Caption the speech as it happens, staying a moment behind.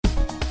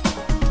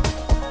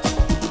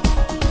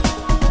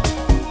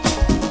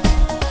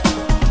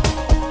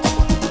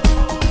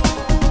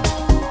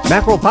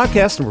Macworld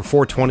Podcast number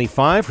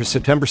 425 for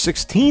September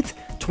 16th,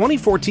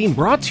 2014,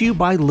 brought to you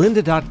by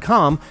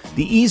lynda.com,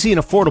 the easy and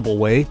affordable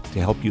way to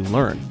help you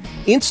learn.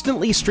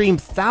 Instantly stream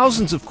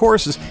thousands of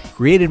courses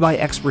created by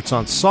experts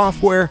on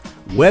software,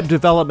 web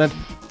development,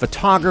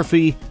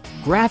 photography,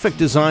 graphic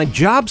design,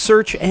 job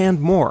search,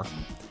 and more.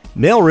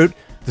 Mailroute,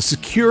 the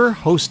secure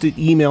hosted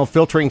email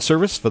filtering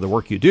service for the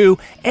work you do,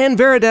 and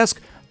Veridesk,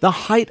 the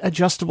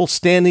height-adjustable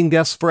standing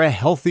desk for a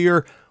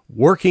healthier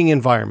working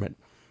environment.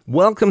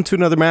 Welcome to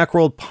another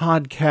Macworld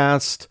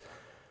podcast,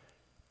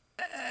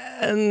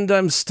 and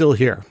I'm still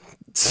here.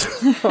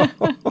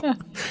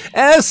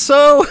 And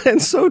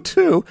so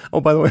too.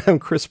 Oh, by the way, I'm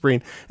Chris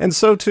Breen, and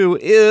so too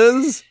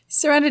is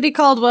Serenity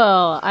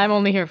Caldwell. I'm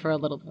only here for a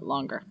little bit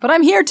longer, but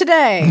I'm here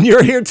today.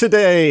 You're here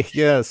today,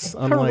 yes.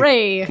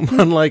 Hooray!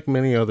 Unlike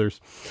many others.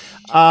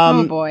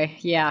 Oh boy,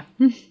 yeah.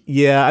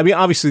 Yeah, I mean,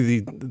 obviously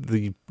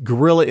the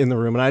gorilla in the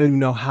room, and I don't even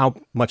know how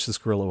much this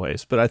gorilla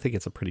weighs, but I think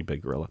it's a pretty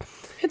big gorilla.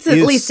 It's at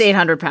least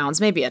 800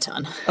 pounds, maybe a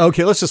ton.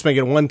 Okay, let's just make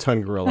it a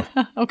 1-ton gorilla.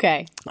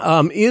 Okay.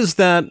 Is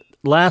that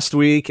last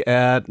week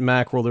at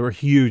Macworld, there were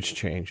huge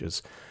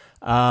changes.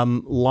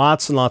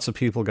 Lots and lots of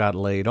people got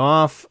laid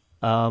off.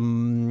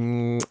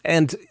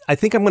 And I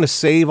think I'm going to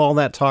save all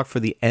that talk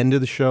for the end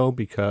of the show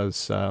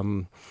because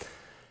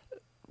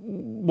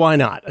why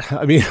not?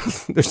 I mean,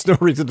 there's no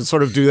reason to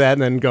sort of do that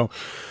and then go,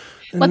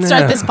 let's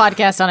start this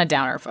podcast on a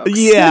downer, folks.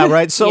 Yeah,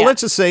 right. So Yeah.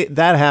 Let's just say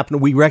that happened.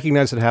 We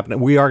recognize it happened.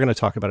 And we are going to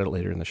talk about it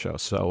later in the show.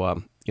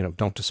 So,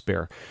 don't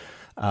despair.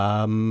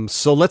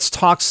 So let's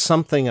talk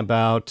something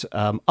about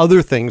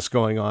other things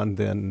going on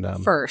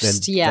than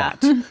First, than yeah.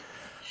 that.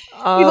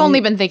 We've only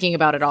been thinking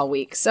about it all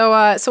week.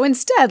 So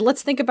instead,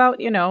 let's think about,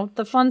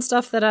 the fun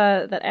stuff that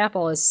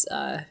Apple is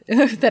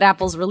that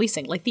Apple's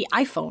releasing, like the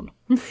iPhone.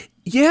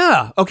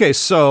 Yeah. Okay.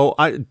 So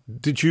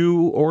did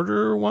you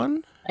order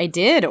one? I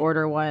did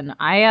order one.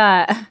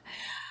 I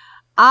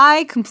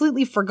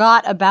completely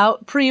forgot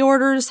about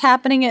pre-orders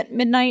happening at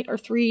midnight or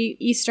 3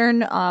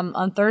 Eastern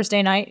on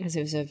Thursday night because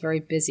it was a very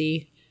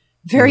busy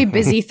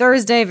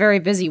Thursday, very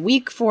busy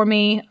week for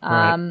me.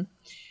 Right.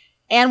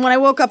 And when I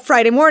woke up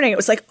Friday morning, it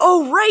was like,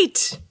 oh,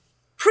 right,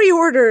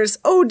 pre-orders,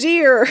 oh,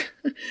 dear.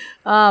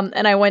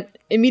 And I went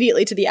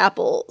immediately to the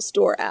Apple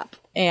Store app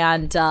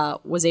and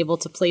was able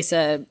to place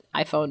a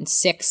iPhone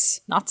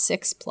 6, not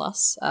 6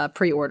 Plus,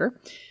 pre-order.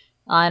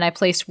 And I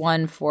placed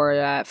one for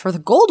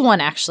the gold one,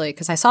 actually,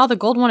 because I saw the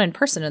gold one in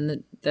person,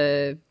 and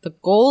the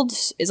gold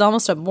is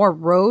almost a more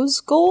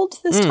rose gold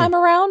this time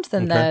around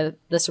than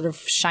the sort of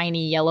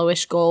shiny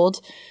yellowish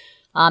gold.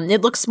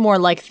 It looks more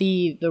like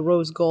the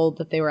rose gold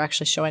that they were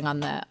actually showing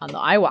on the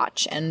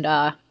iWatch, and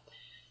I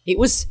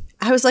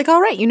was like, all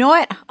right, you know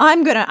what?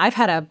 I've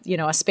had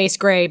a space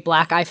gray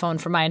black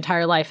iPhone for my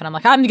entire life, and I'm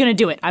like, I'm gonna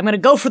do it. I'm gonna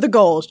go for the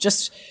gold,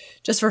 just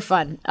for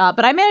fun.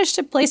 But I managed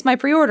to place my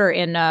pre-order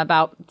in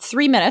about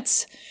 3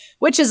 minutes,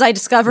 which, as I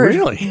discovered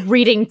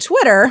reading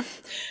Twitter,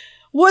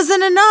 was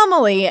an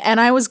anomaly. And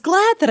I was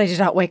glad that I did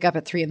not wake up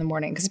at 3 in the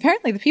morning, because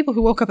apparently the people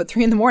who woke up at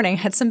 3 in the morning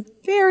had some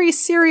very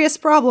serious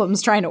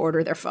problems trying to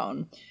order their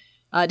phone.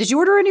 Did you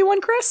order a new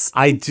one, Chris?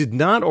 I did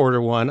not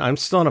order one. I'm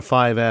still on a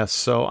 5S,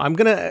 so I'm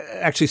going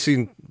to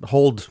actually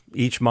hold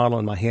each model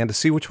in my hand to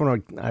see which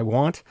one I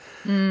want.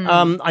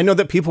 I know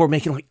that people are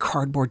making like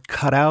cardboard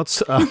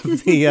cutouts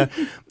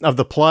of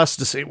the Plus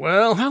to say,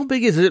 well, how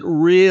big is it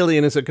really,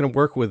 and is it going to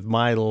work with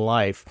my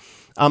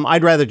life?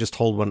 I'd rather just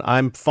hold one.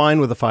 I'm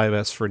fine with a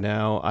 5S for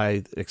now.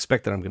 I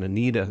expect that I'm going to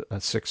need a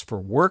 6 for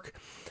work.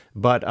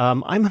 But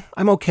I'm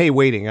okay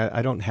waiting.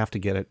 I don't have to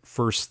get it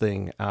first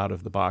thing out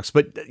of the box.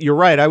 But you're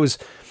right. I was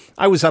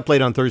up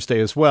late on Thursday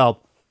as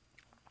well,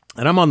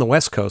 and I'm on the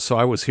West Coast, so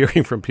I was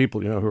hearing from people,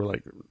 who are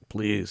like,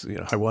 "Please,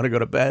 I want to go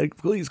to bed.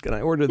 Please, can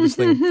I order this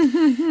thing?"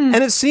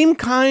 And it seemed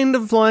kind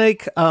of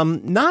like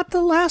not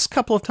the last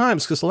couple of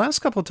times, because the last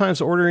couple of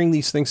times ordering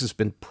these things has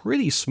been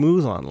pretty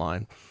smooth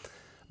online.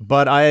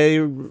 But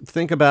I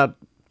think about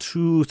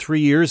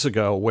 2-3 years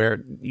ago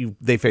where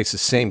they face the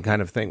same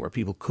kind of thing where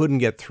people couldn't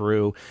get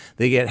through.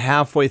 They get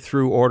halfway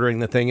through ordering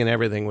the thing and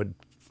everything would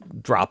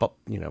drop up,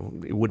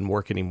 it wouldn't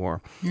work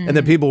anymore. And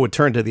then people would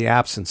turn to the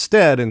apps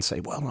instead and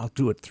say, well, I'll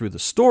do it through the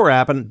store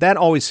app. And that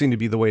always seemed to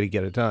be the way to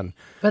get it done.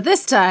 But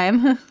this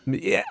time,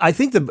 yeah, I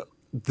think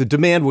the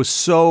demand was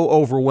so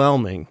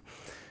overwhelming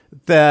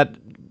that,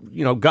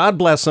 God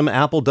bless them,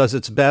 Apple does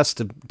its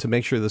best to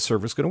make sure the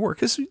service is going to work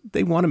because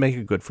they want to make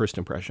a good first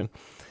impression.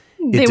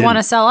 They want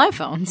to sell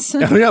iPhones.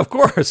 Yeah, of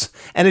course.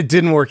 And it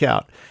didn't work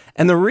out.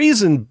 And the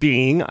reason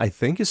being, I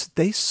think, is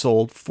they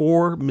sold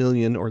 4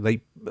 million, or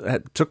they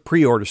took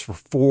pre-orders for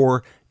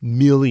 4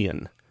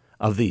 million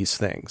of these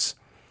things.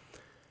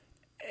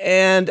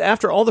 And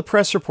after all the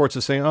press reports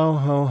of saying, oh,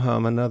 ho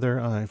hum, another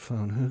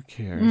iPhone, who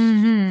cares?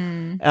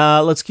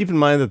 Let's keep in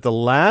mind that the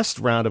last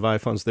round of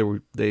iPhones,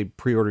 they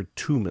pre-ordered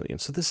 2 million.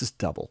 So this is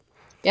double.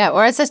 Yeah,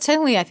 or it says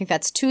technically, I think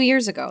that's 2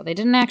 years ago. They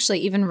didn't actually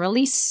even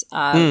release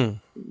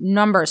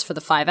numbers for the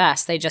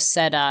 5S. They just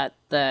said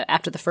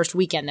after the first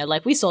weekend. They're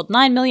like, we sold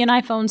 9 million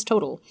iPhones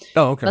total.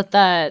 Oh, okay. But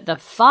the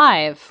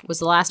 5 was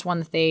the last one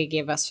that they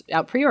gave us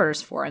out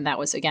pre-orders for, and that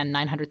was, again,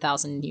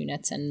 900,000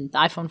 units. And the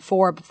iPhone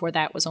 4 before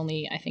that was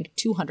only, I think,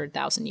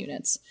 200,000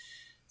 units.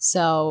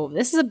 So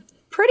this is a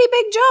pretty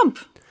big jump.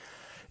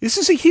 This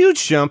is a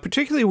huge jump,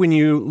 particularly when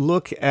you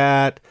look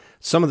at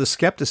some of the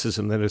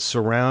skepticism that has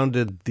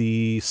surrounded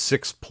the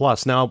 6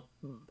 Plus. Now,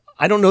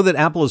 I don't know that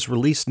Apple has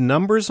released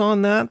numbers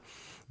on that,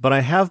 but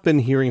I have been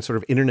hearing sort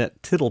of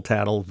internet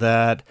tittle-tattle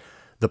that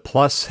the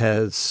Plus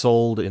has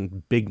sold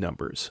in big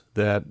numbers,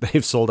 that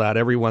they've sold out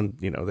everyone,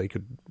 they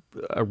could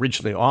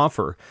originally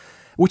offer,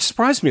 which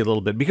surprised me a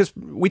little bit because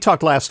we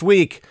talked last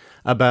week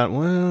about,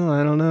 well,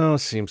 I don't know, it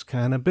seems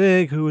kind of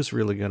big. Who is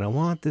really going to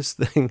want this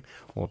thing?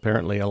 Well,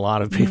 apparently a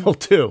lot of people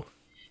do.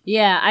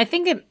 Yeah, I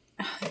think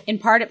in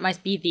part it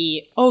might be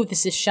the,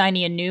 this is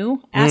shiny and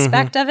new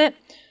aspect of it.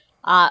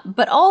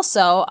 But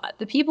also,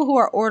 the people who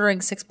are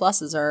ordering 6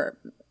 Pluses are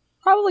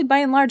probably by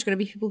and large going to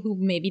be people who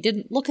maybe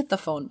didn't look at the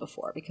phone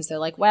before because they're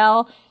like,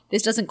 well,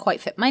 this doesn't quite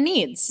fit my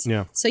needs.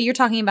 Yeah. So you're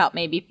talking about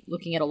maybe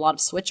looking at a lot of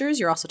switchers.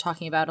 You're also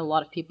talking about a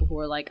lot of people who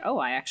are like, oh,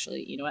 I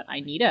actually, you know what,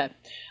 I need a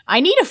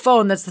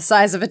phone that's the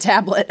size of a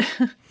tablet.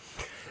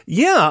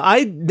 Yeah,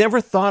 I never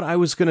thought I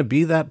was going to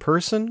be that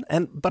person,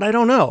 but I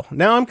don't know.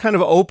 Now I'm kind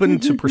of open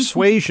to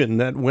persuasion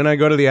that when I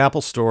go to the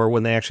Apple Store,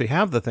 when they actually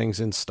have the things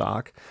in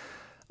stock,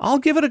 I'll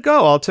give it a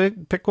go. I'll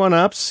pick one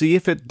up, see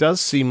if it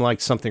does seem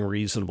like something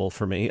reasonable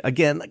for me.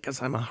 Again,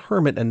 because I'm a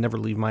hermit and never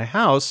leave my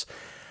house,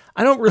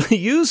 I don't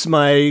really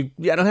I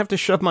don't have to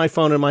shove my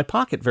phone in my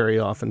pocket very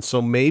often.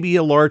 So maybe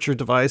a larger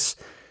device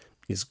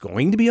is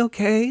going to be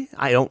okay.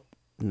 I don't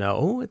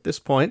know at this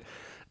point.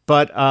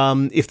 But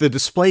if the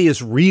display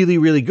is really,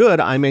 really good,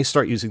 I may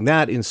start using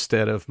that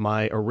instead of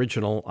my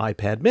original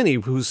iPad mini,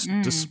 whose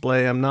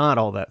display I'm not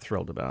all that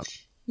thrilled about.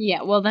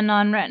 Yeah, well, the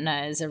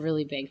non-retina is a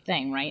really big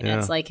thing, right? Yeah. And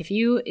it's like if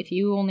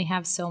you only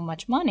have so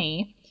much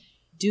money,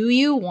 do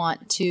you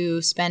want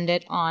to spend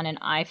it on an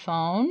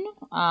iPhone,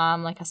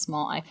 like a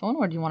small iPhone,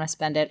 or do you want to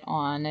spend it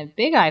on a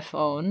big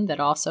iPhone that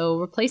also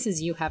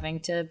replaces you having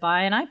to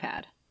buy an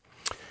iPad?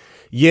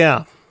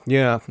 Yeah.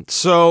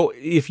 So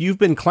if you've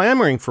been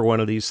clamoring for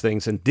one of these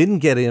things and didn't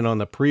get in on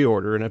the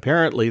pre-order, and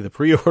apparently the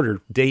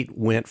pre-order date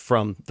went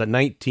from the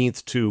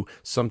 19th to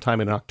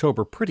sometime in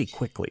October pretty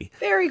quickly.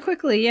 Very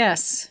quickly,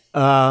 yes.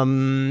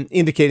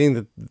 Indicating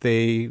that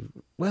I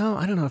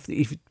don't know, if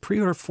you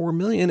pre-order 4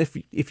 million,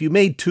 if you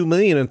made 2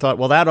 million and thought,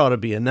 well, that ought to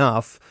be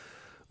enough,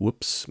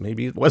 whoops,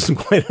 maybe it wasn't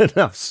quite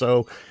enough.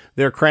 So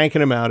they're cranking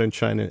them out in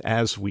China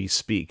as we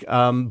speak.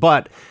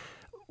 But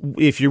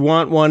if you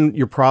want one,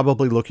 you're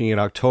probably looking at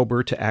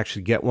October to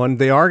actually get one.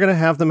 They are going to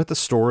have them at the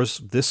stores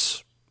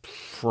this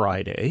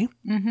Friday.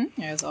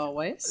 Mm-hmm, as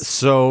always.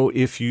 So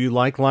if you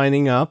like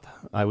lining up,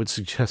 I would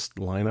suggest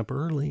line up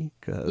early.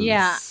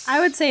 Yeah, I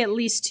would say at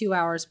least 2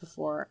 hours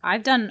before.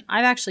 I've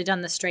actually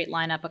done the straight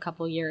lineup a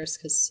couple years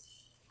because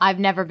I've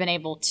never been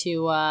able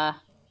to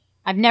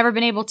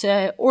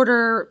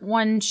order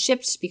one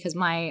shipped because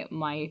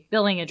my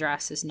billing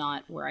address is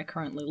not where I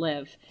currently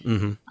live.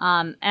 Mm-hmm.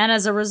 And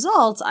as a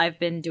result, I've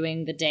been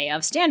doing the day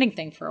of standing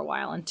thing for a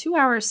while, and 2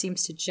 hours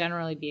seems to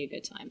generally be a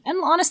good time. And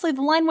honestly,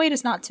 the line wait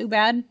is not too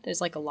bad.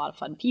 There's like a lot of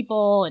fun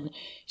people, and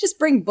just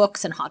bring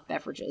books and hot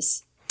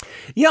beverages.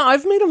 Yeah,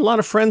 I've made a lot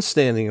of friends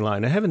standing in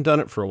line. I haven't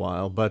done it for a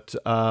while, but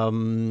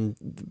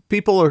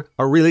people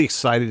are really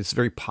excited. It's a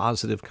very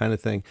positive kind of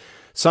thing.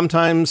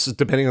 Sometimes,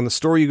 depending on the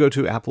store you go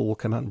to, Apple will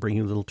come out and bring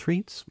you little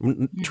treats.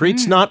 Mm-hmm.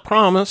 Treats not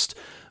promised,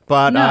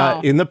 but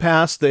No. In the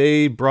past,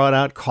 they brought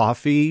out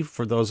coffee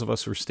for those of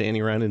us who were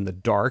standing around in the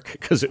dark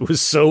because it was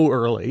so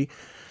early.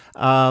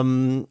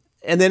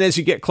 And then as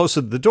you get closer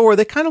to the door,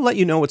 they kind of let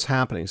you know what's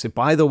happening. Say,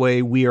 by the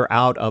way, we are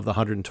out of the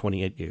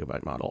 128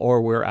 gigabyte model,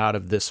 or we're out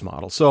of this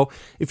model. So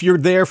if you're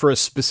there for a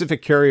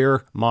specific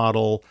carrier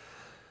model,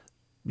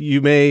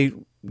 you may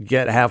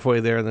get halfway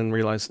there and then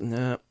realize,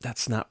 nah,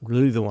 that's not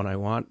really the one I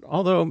want.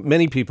 Although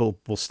many people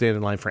will stand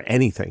in line for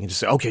anything and just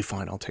say, okay,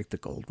 fine, I'll take the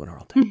gold one or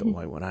I'll take the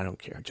white one. I don't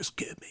care. Just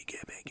give me.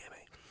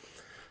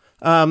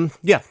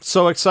 Yeah,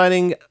 so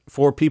exciting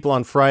for people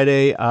on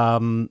Friday.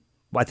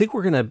 I think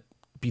we're going to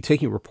be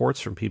taking reports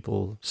from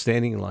people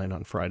standing in line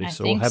on Friday.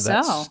 So we'll have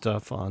that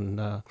stuff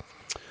on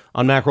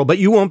Mackerel. But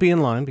you won't be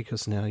in line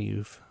because now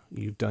you've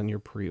done your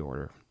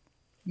pre-order.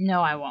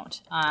 No, I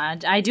won't.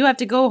 I do have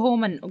to go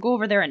home and go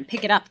over there and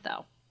pick it up,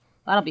 though.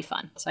 That'll be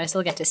fun. So I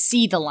still get to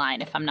see the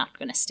line if I'm not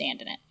going to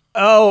stand in it.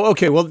 Oh,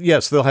 okay. Well,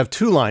 yes, they'll have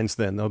two lines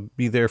then. They'll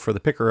be there for the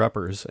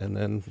picker-uppers and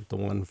then the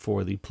one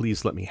for the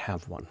please let me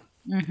have one.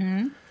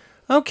 Mm-hmm.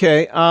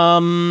 Okay.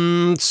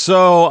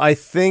 So I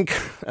think,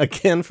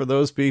 again, for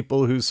those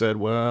people who said,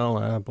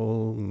 well,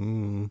 Apple,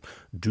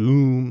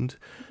 doomed,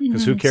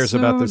 because who cares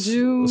about this?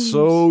 Doomed.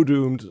 So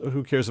doomed.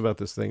 Who cares about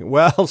this thing?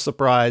 Well,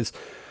 surprise,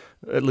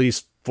 at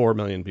least 4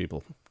 million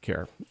people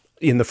care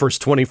in the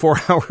first 24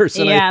 hours.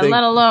 And yeah, I think,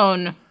 let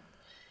alone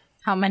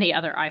how many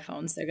other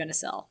iPhones they're going to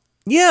sell.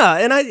 Yeah,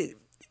 and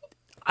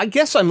I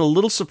guess I'm a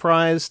little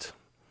surprised.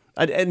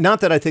 Not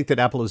that I think that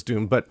Apple is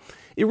doomed, but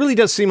it really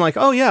does seem like,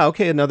 oh yeah,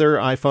 okay, another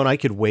iPhone. I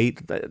could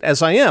wait.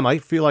 As I am, I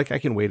feel like I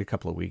can wait a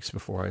couple of weeks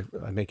before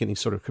I make any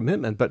sort of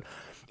commitment. But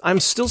I'm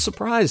still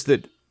surprised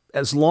that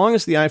as long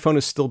as the iPhone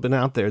has still been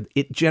out there,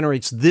 it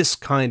generates this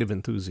kind of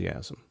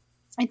enthusiasm.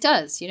 It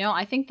does.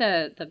 I think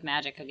the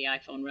magic of the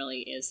iPhone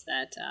really is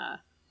that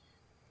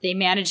they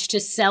managed to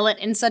sell it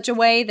in such a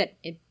way that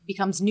it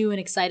becomes new and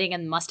exciting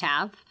and must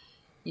have.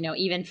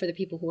 Even for the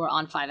people who are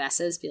on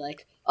 5Ss, be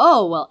like,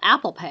 oh, well,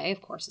 Apple Pay,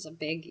 of course, is a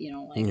big,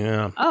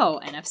 oh,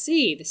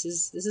 NFC, this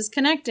is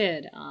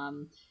connected.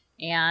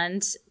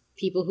 And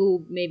people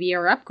who maybe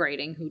are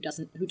upgrading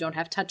who don't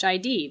have Touch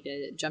ID,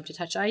 the jump to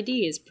Touch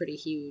ID is pretty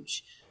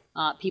huge.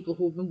 People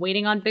who've been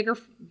waiting on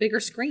bigger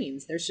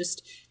screens.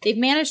 They've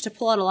managed to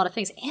pull out a lot of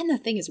things, and the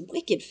thing is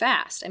wicked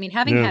fast. I mean,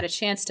 having had a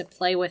chance to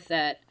play with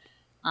it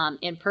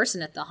in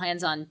person at the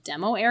hands-on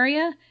demo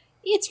area,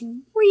 it's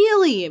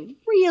really,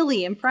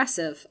 really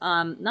impressive.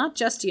 Not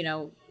just,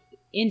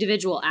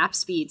 individual app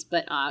speeds,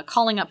 but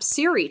calling up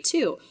Siri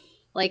too.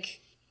 Like,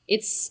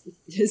 this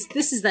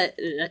is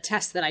a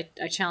test that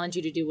I challenge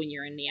you to do when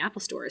you're in the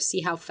Apple Store, is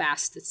see how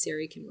fast that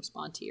Siri can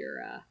respond to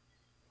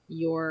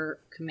your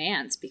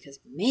commands, because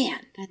man,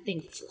 that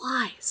thing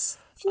flies.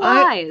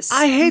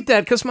 I hate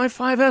that because my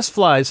 5S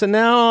flies, and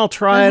now I'll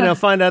try it and I'll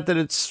find out that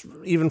it's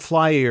even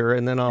flyier,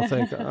 and then I'll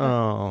think,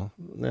 oh,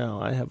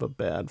 now I have a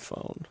bad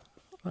phone.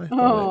 I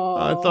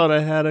thought I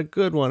had a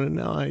good one, and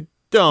now I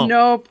don't.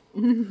 Nope.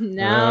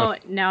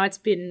 Now it's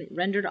been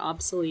rendered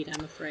obsolete,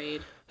 I'm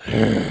afraid.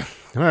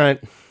 All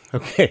right.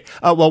 Okay.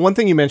 Well, one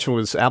thing you mentioned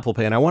was Apple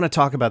Pay, and I want to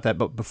talk about that.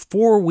 But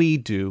before we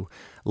do,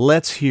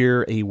 let's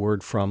hear a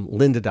word from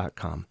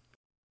lynda.com.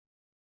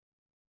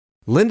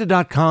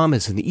 Lynda.com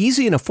is an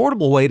easy and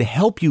affordable way to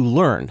help you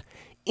learn.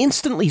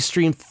 Instantly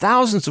stream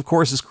thousands of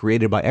courses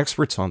created by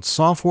experts on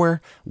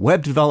software,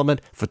 web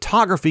development,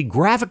 photography,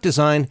 graphic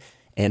design,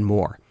 and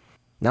more.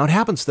 Now, it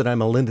happens that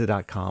I'm a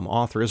lynda.com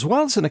author as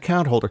well as an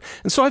account holder,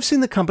 and so I've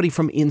seen the company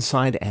from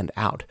inside and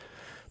out.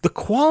 The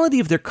quality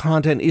of their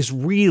content is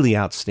really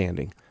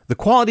outstanding.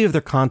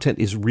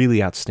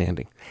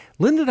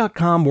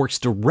 Lynda.com works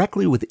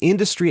directly with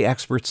industry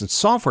experts and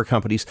software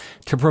companies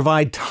to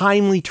provide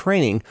timely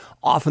training,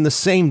 often the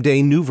same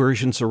day new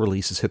versions or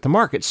releases hit the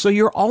market, so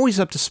you're always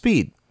up to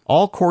speed.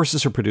 All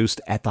courses are produced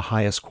at the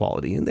highest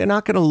quality, and they're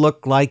not going to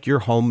look like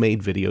your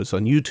homemade videos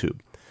on YouTube.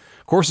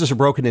 Courses are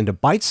broken into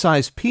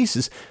bite-sized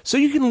pieces so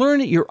you can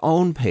learn at your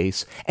own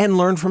pace and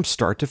learn from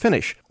start to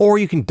finish, or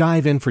you can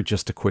dive in for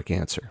just a quick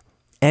answer.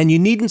 And you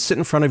needn't sit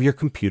in front of your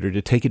computer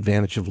to take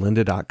advantage of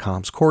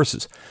lynda.com's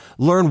courses.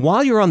 Learn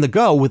while you're on the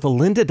go with the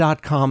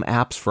lynda.com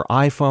apps for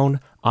iPhone,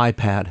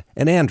 iPad,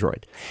 and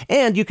Android.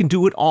 And you can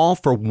do it all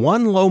for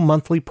one low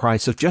monthly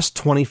price of just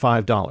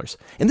 $25.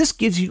 And this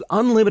gives you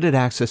unlimited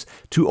access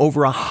to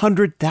over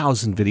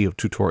 100,000 video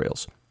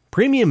tutorials.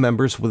 Premium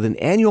members with an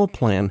annual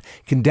plan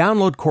can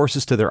download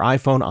courses to their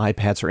iPhone,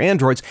 iPads, or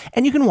Androids,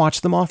 and you can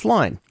watch them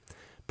offline.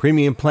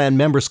 Premium plan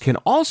members can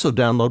also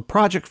download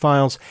project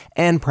files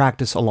and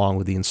practice along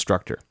with the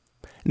instructor.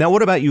 Now,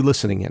 what about you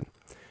listening in?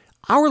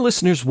 Our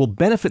listeners will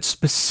benefit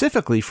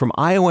specifically from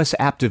iOS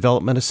App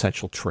Development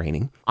Essential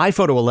Training,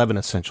 iPhoto 11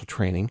 Essential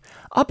Training,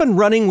 Up and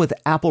Running with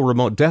Apple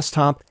Remote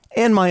Desktop,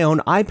 and my own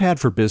iPad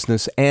for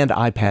Business and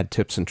iPad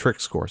Tips and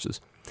Tricks courses.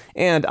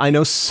 And I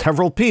know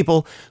several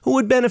people who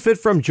would benefit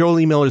from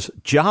Jolie Miller's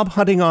Job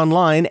Hunting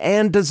Online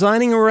and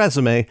Designing a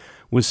Resume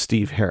with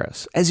Steve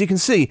Harris. As you can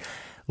see,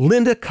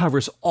 Lynda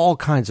covers all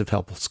kinds of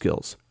helpful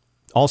skills.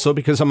 Also,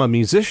 because I'm a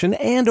musician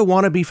and a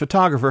wannabe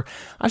photographer,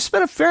 I've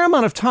spent a fair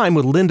amount of time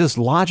with Lynda's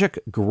Logic,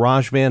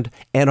 GarageBand,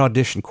 and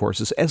Audition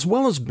courses, as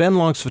well as Ben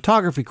Long's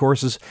photography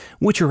courses,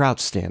 which are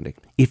outstanding.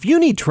 If you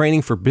need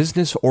training for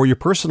business or your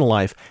personal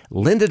life,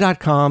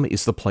 lynda.com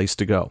is the place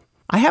to go.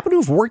 I happen to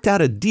have worked out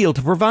a deal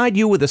to provide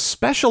you with a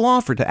special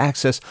offer to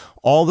access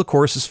all the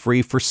courses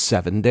free for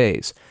 7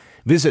 days.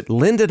 Visit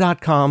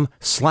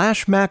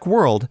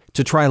lynda.com/Macworld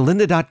to try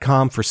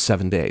lynda.com for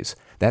 7 days.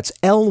 That's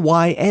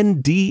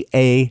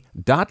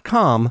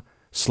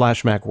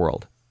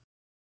lynda.com/Macworld.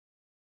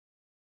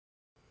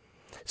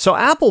 So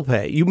Apple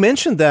Pay, you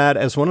mentioned that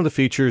as one of the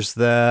features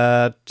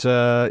that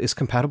is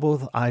compatible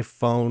with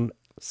iPhone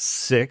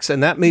 6,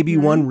 and that may be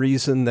one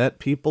reason that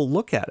people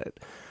look at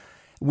it.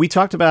 We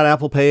talked about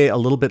Apple Pay a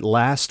little bit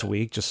last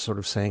week, just sort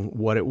of saying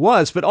what it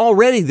was, but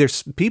already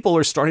people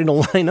are starting to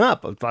line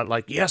up.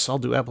 Like, yes, I'll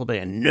do Apple Pay,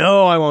 and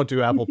no, I won't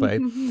do Apple Pay.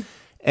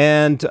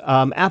 And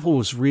Apple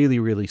was really,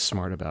 really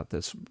smart about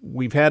this.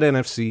 We've had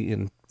NFC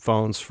in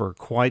phones for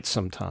quite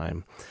some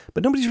time,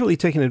 but nobody's really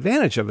taken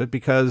advantage of it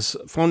because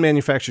phone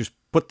manufacturers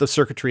put the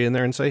circuitry in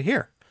there and say,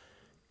 here,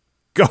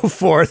 go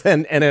forth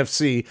and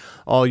NFC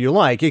all you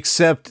like,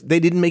 except they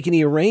didn't make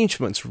any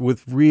arrangements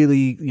with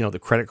really, the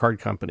credit card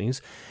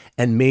companies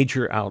and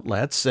major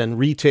outlets and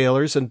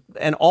retailers and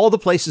all the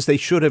places they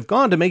should have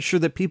gone to make sure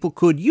that people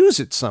could use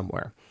it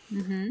somewhere.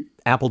 Mm-hmm.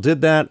 Apple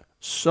did that.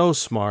 So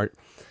smart.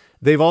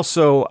 They've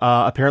also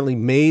apparently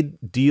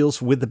made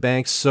deals with the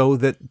banks so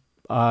that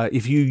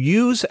if you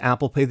use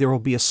Apple Pay, there will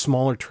be a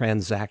smaller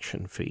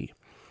transaction fee.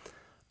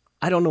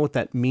 I don't know what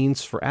that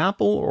means for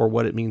Apple or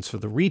what it means for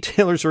the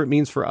retailers or it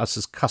means for us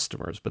as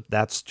customers, but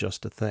that's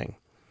just a thing.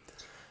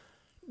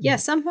 Yeah,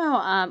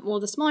 somehow,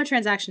 the smaller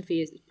transaction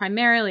fees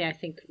primarily, I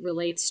think,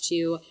 relates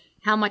to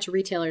how much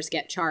retailers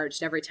get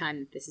charged every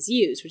time this is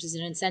used, which is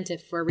an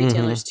incentive for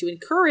retailers to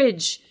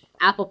encourage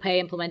Apple Pay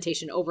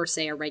implementation over,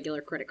 say, a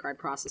regular credit card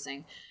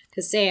processing.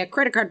 Because, say, a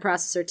credit card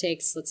processor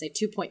takes, let's say,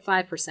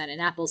 2.5%,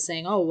 and Apple's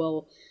saying, oh,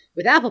 well,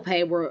 with Apple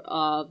Pay,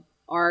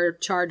 our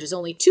charge is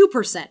only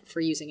 2% for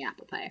using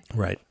Apple Pay.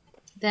 Right.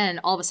 Then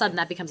all of a sudden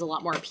that becomes a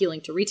lot more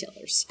appealing to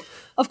retailers.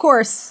 Of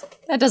course,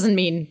 that doesn't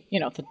mean,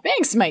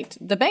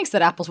 the banks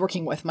that Apple's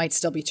working with might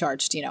still be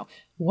charged,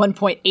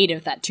 1.8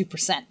 of that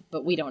 2%,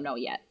 but we don't know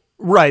yet.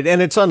 Right.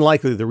 And it's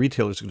unlikely the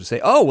retailers are going to say,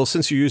 oh, well,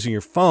 since you're using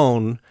your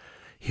phone,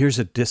 here's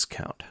a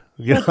discount.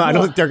 I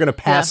don't think they're going to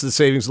pass the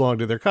savings along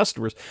to their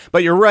customers.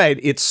 But you're right.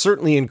 It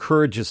certainly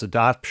encourages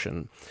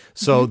adoption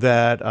so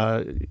that,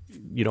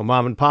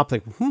 mom and pop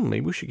think,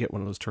 maybe we should get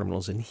one of those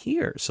terminals in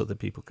here so that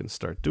people can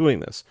start doing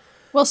this.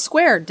 Well,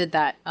 Square did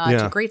that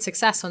to great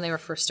success when they were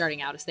first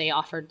starting out, as they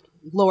offered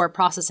lower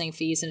processing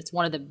fees. And it's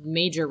one of the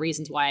major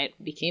reasons why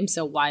it became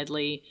so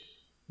widely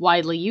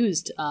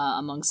used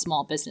among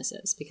small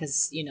businesses,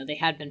 because, they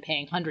had been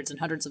paying hundreds and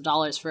hundreds of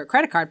dollars for a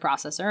credit card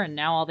processor, and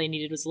now all they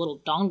needed was a little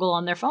dongle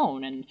on their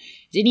phone and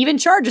didn't even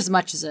charge as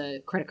much as a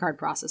credit card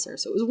processor.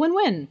 So it was a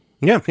win-win.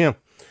 Yeah.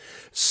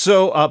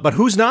 So, but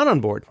who's not on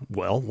board?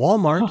 Well,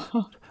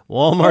 Walmart.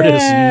 Walmart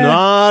is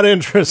not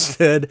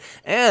interested,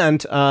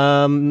 and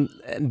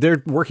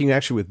they're working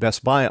actually with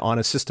Best Buy on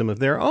a system of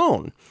their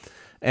own.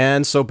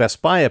 And so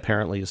Best Buy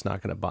apparently is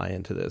not going to buy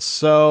into this.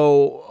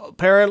 So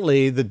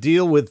apparently the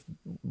deal with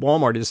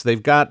Walmart is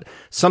they've got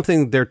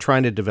something they're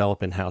trying to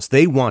develop in-house.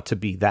 They want to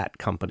be that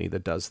company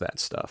that does that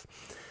stuff.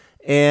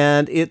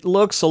 And it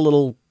looks a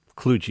little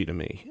kludgy to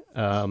me.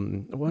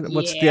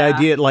 What's the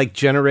idea? It like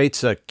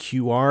generates a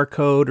QR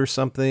code or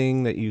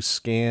something that you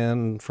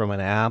scan from an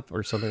app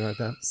or something like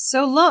that?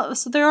 So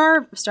there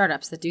are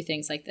startups that do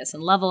things like this,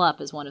 and Level Up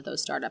is one of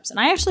those startups. And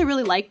I actually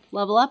really like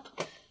Level Up.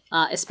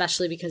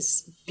 Especially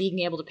because being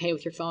able to pay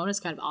with your phone is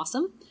kind of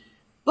awesome.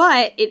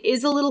 But it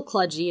is a little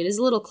kludgy. It is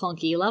a little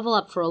clunky. Level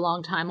Up for a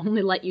long time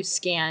only let you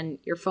scan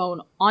your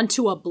phone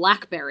onto a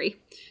BlackBerry.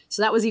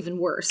 So that was even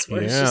worse,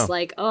 where it's just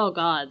like, oh,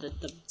 God,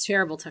 the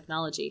terrible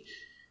technology.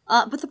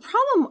 But the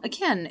problem,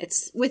 again,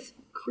 it's with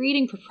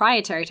creating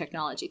proprietary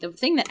technology. The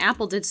thing that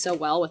Apple did so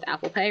well with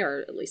Apple Pay,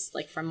 or at least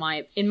like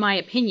in my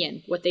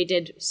opinion, what they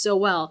did so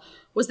well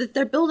was that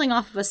they're building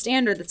off of a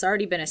standard that's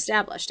already been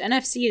established.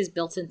 NFC is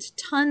built into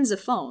tons of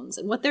phones.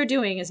 And what they're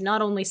doing is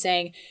not only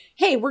saying,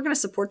 hey, we're going to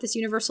support this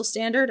universal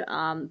standard,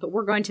 but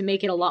we're going to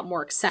make it a lot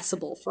more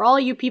accessible for all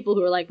you people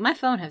who are like, my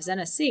phone has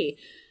NFC,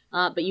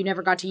 but you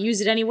never got to use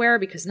it anywhere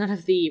because none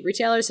of the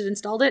retailers had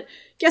installed it.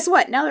 Guess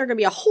what? Now there are going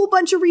to be a whole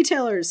bunch of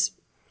retailers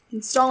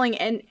installing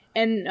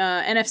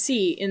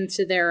NFC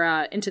into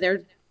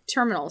their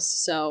terminals.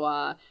 So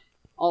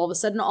all of a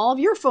sudden, all of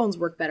your phones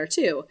work better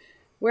too.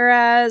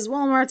 Whereas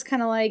Walmart's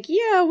kind of like,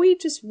 yeah, we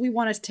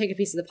want to take a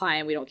piece of the pie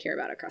and we don't care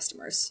about our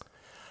customers.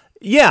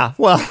 Yeah,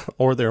 well,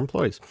 or their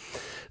employees.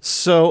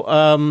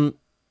 So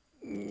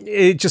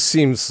it just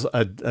seems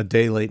a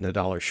day late and a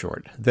dollar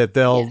short that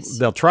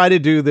they'll try to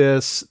do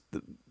this.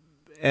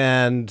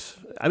 And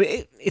I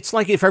mean, it's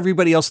like if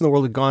everybody else in the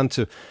world had gone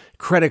to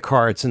credit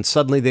cards and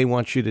suddenly they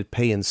want you to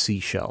pay in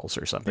seashells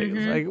or something.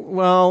 It's like,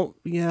 well,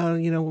 yeah,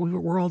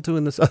 we're all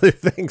doing this other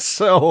thing.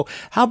 So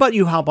how about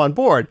you hop on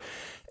board?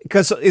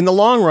 Because in the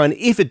long run,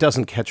 if it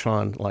doesn't catch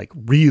on like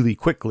really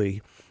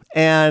quickly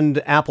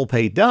and Apple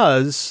Pay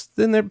does,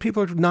 then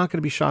people are not going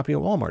to be shopping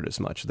at Walmart as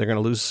much. They're going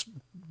to lose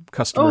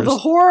customers. Oh, the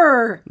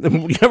horror.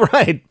 Yeah,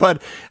 right.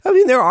 But I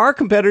mean, there are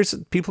competitors.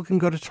 People can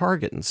go to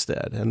Target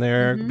instead, and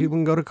people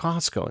can go to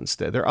Costco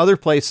instead. There are other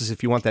places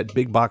if you want that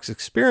big box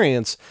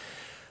experience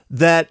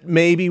that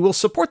maybe will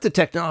support the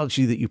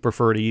technology that you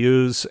prefer to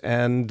use.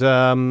 And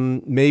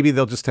maybe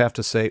they'll just have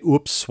to say,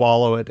 oops,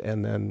 swallow it,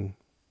 and then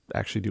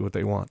actually do what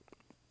they want.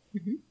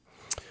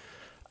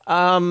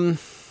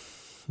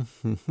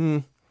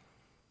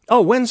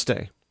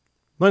 Wednesday.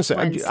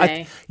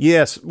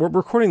 Yes, we're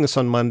recording this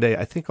on Monday.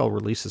 I think I'll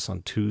release this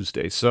on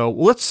Tuesday. So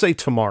let's say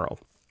tomorrow.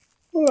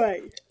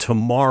 Right.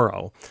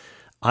 Tomorrow,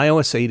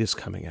 iOS 8 is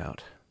coming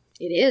out.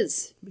 It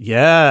is.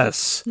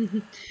 Yes.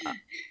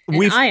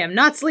 I am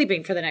not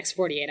sleeping for the next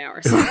 48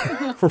 hours.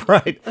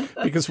 Right,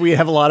 because we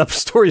have a lot of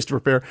stories to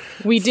prepare.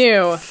 We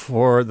do.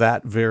 For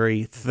that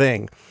very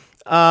thing.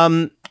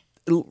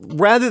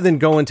 Rather than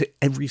go into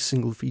every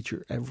single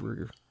feature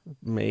ever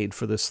made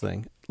for this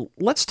thing,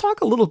 let's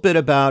talk a little bit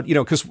about,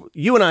 because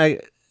you and I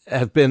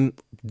have been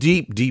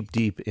deep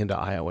into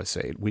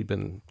iOS 8. We've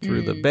been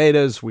through the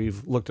betas.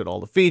 We've looked at all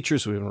the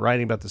features. We've been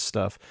writing about this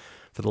stuff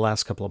for the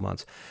last couple of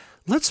months.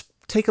 Let's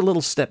take a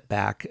little step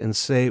back and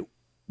say,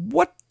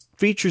 what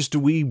features do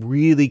we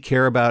really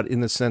care about in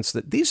the sense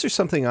that these are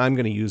something I'm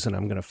going to use and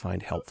I'm going to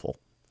find helpful?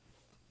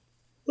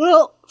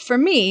 Well, for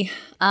me,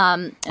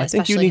 I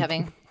think you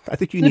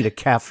need a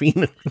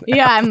caffeine.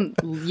 Yeah, I'm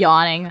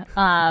yawning.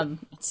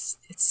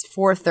 It's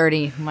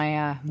 4:30.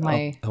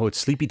 My it's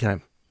sleepy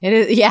time. It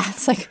is, yeah.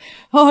 It's like,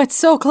 oh, it's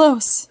so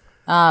close.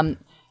 iOS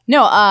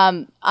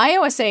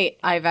 8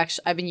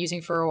 I've been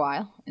using for a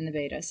while in the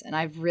betas, and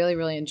I've really,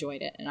 really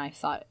enjoyed it, and I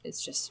thought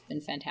it's just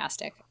been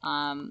fantastic.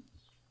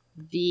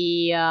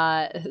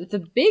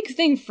 The big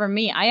thing for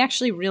me, I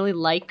actually really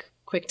like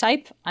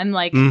QuickType. I'm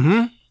like,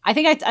 I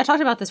think I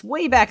talked about this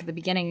way back at the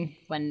beginning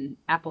when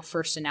Apple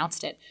first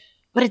announced it,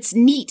 but it's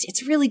neat.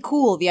 It's really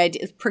cool. The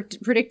idea of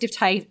predictive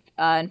type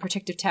and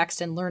predictive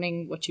text and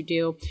learning what you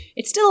do.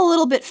 It's still a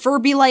little bit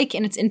Furby-like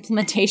in its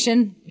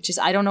implementation, which is,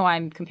 I don't know,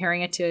 I'm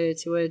comparing it to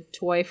a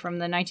toy from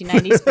the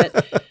 1990s,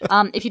 but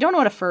if you don't know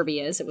what a Furby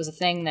is, it was a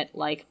thing that,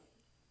 like,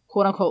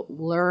 quote unquote,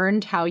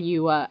 learned how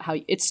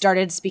it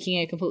started speaking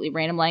a completely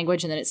random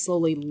language, and then it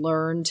slowly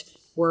learned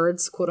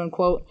words, quote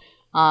unquote,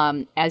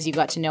 as you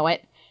got to know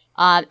it.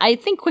 I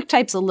think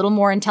QuickType's a little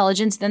more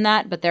intelligent than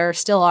that, but there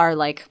still are,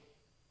 like,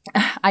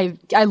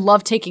 I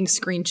love taking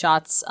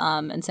screenshots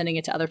and sending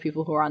it to other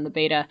people who are on the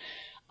beta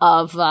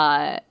of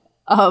the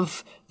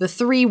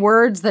 3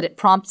 words that it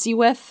prompts you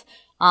with.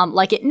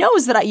 Like, it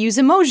knows that I use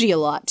emoji a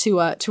lot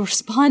to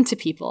respond to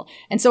people.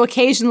 And so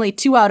occasionally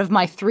 2 out of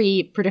my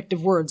 3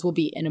 predictive words will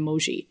be an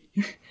emoji.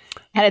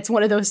 And it's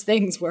one of those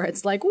things where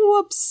it's like,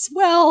 whoops,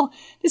 well,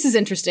 this is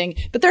interesting.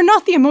 But they're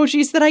not the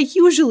emojis that I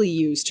usually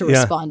use to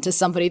respond to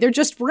somebody. They're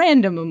just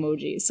random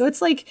emojis. So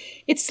it's like,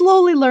 it's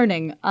slowly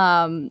learning,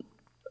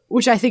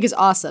 which I think is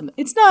awesome.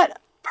 It's not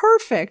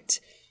perfect,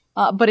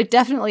 but it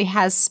definitely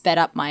has sped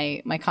up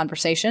my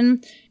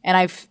conversation. And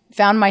I've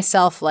found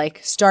myself,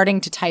 like,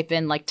 starting to type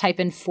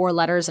in 4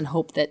 letters and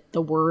hope that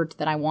the word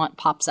that I want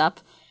pops up.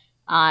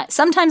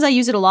 Sometimes I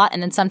use it a lot,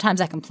 and then sometimes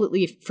I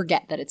completely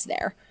forget that it's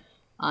there.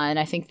 And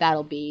I think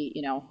that'll be,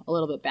 a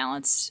little bit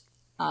balanced,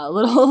 a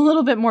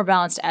little bit more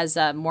balanced as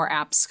more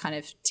apps kind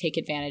of take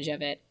advantage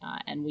of it,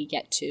 and we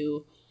get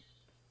to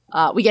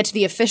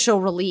the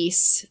official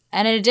release.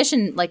 And in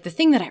addition, like, the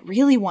thing that I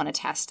really want to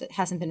test that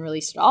hasn't been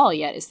released at all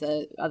yet is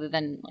other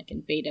than like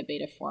in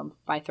beta form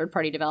by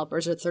third-party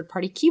developers, or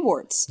third-party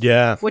keyboards.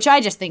 Yeah. Which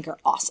I just think are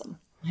awesome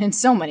in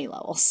so many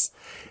levels.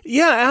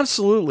 Yeah,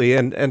 absolutely.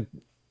 And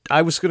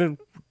I was going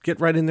to get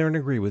right in there and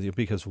agree with you,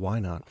 because why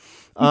not?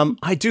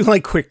 I do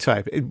like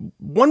QuickType.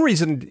 One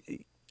reason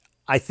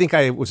I think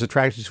I was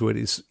attracted to it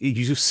is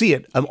you see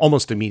it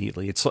almost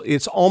immediately.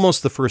 It's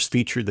almost the first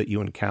feature that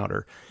you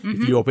encounter.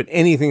 If you open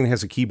anything that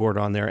has a keyboard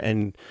on there,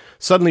 and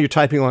suddenly you're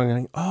typing along and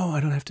going, oh, I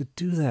don't have to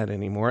do that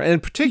anymore.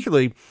 And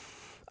particularly,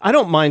 I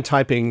don't mind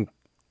typing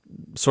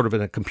sort of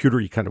in a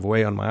computer-y kind of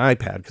way on my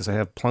iPad, because I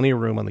have plenty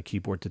of room on the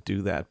keyboard to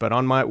do that. But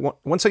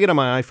once I get on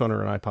my iPhone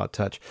or an iPod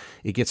Touch,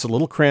 it gets a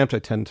little cramped. I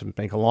tend to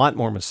make a lot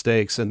more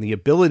mistakes, and the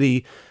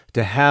ability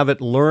to have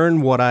it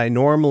learn what I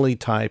normally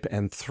type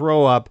and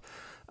throw up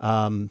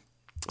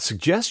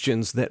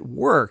suggestions that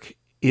work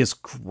is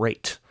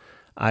great.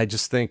 I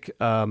just think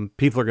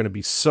people are going to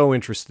be so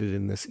interested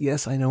in this.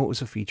 Yes, I know it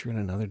was a feature in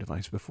another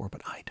device before,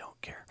 but I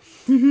don't care.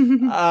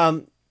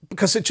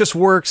 Because it just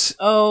works.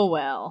 Oh,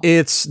 well.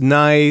 It's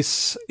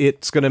nice.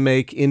 It's going to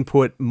make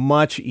input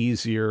much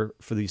easier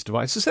for these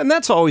devices. And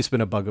that's always been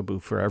a bugaboo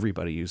for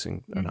everybody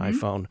using an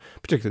iPhone,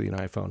 particularly an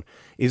iPhone,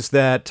 is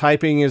that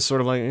typing is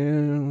sort of like,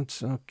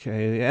 it's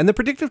okay. And the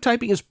predictive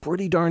typing is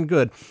pretty darn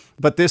good.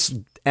 But this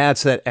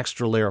adds that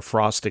extra layer of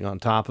frosting on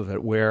top of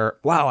it where,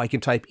 wow, I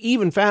can type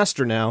even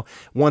faster now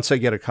once I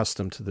get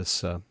accustomed to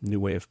this new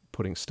way of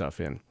putting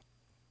stuff in.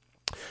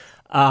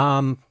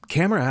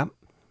 Camera app.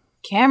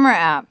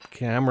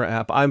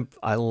 I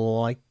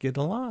like it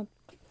a lot.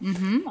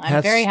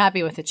 I'm very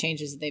happy with the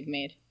changes that they've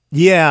made.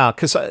 Yeah,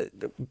 because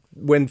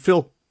when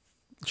Phil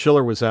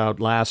Schiller was out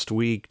last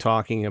week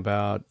talking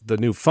about the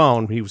new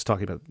phone, he was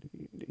talking about,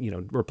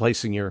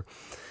 replacing your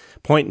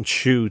point and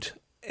shoot.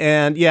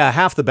 And yeah,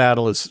 half the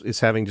battle is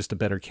having just a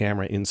better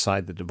camera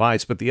inside the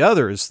device, but the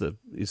other is the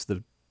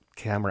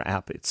camera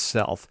app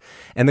itself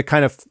and the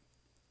kind of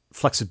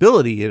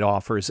flexibility it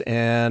offers.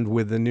 And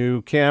with the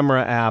new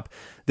camera app,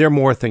 there are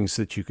more things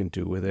that you can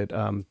do with it.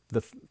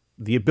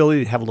 The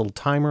ability to have a little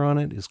timer on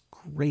it is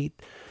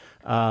great,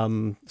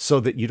 so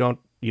that you don't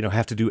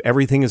have to do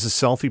everything as a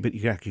selfie, but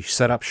you can actually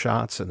set up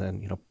shots and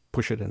then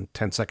push it, and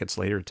 10 seconds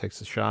later it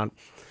takes a shot.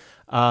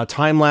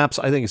 Time lapse,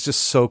 I think, is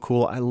just so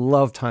cool. I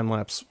love time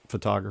lapse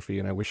photography,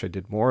 and I wish I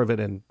did more of it.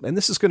 And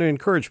this is going to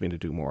encourage me to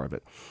do more of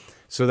it.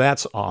 So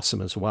that's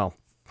awesome as well.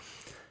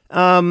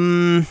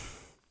 And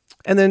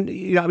then,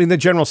 the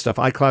general stuff,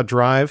 iCloud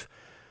Drive,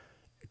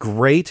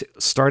 great.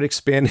 Start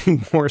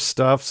expanding more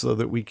stuff so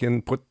that we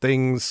can put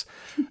things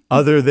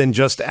other than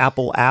just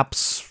Apple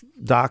apps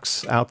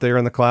docs out there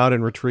in the cloud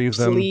and retrieve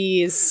them.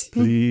 Please.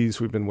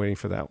 We've been waiting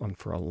for that one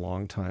for a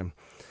long time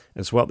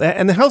as well.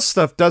 And the health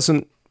stuff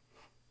doesn't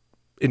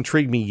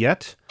intrigue me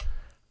yet.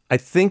 I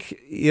think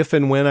if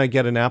and when I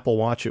get an Apple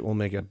Watch, it will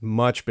make a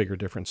much bigger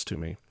difference to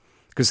me,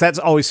 because that's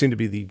always seemed to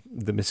be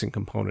the missing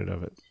component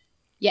of it.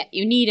 Yeah,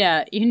 you need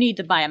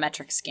the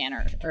biometric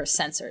scanner or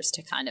sensors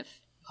to kind of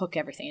hook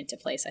everything into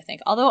place, I think.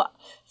 Although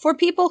for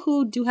people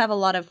who do have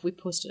we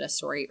posted a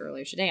story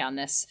earlier today on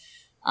this,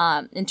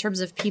 in terms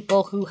of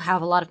people who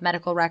have a lot of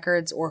medical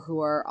records or who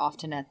are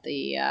often at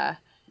the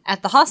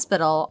at the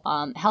hospital,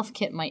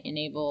 HealthKit might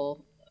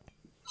enable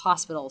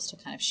hospitals to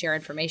kind of share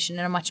information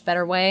in a much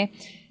better way,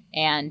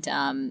 and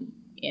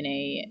in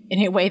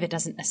a way that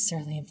doesn't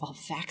necessarily involve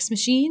fax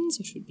machines,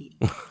 which would be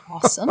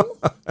awesome.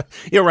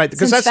 Yeah, right.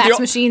 Because that's fax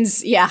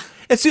machines. Yeah,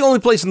 it's the only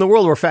place in the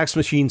world where fax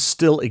machines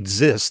still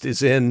exist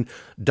is in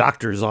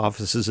doctors'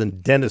 offices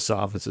and dentists'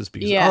 offices.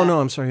 Because oh no,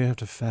 I'm sorry, you have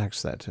to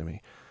fax that to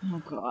me.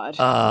 Oh God.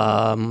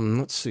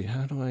 Let's see.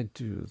 How do I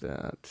do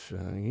that?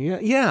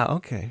 Yeah.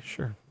 Okay,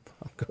 sure.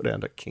 I'll go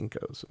down to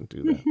Kinko's and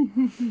do that.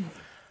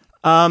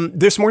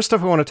 There's more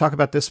stuff I want to talk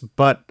about this,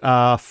 but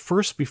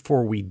first,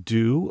 before we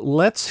do,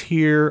 let's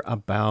hear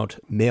about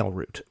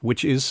Mailroute,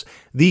 which is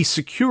the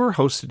secure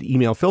hosted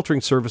email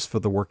filtering service for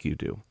the work you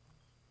do.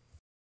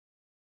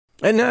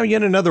 And now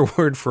yet another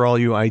word for all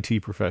you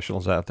IT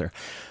professionals out there.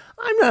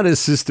 I'm not a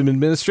system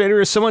administrator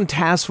or someone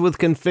tasked with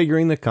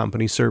configuring the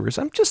company servers.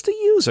 I'm just a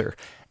user.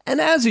 And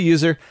as a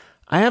user,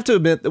 I have to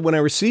admit that when I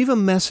receive a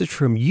message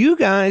from you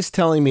guys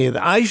telling me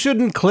that I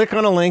shouldn't click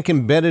on a link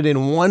embedded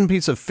in one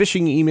piece of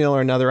phishing email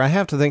or another, I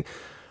have to think,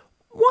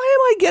 why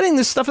am I getting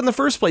this stuff in the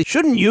first place?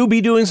 Shouldn't you be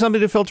doing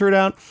something to filter it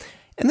out?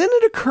 And then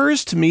it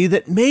occurs to me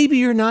that maybe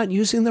you're not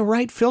using the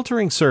right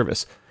filtering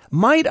service.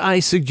 Might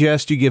I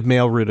suggest you give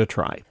Mailroute a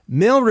try?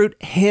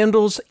 Mailroute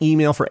handles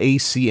email for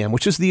ACM,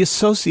 which is the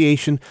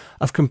Association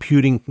of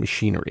Computing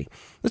Machinery.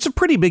 That's a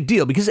pretty big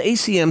deal because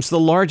ACM is the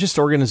largest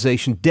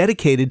organization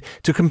dedicated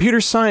to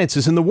computer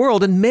sciences in the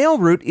world, and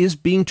Mailroute is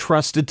being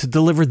trusted to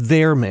deliver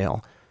their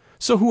mail.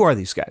 So who are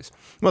these guys?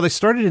 Well, they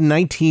started in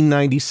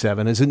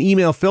 1997 as an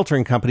email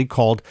filtering company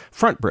called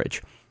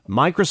FrontBridge.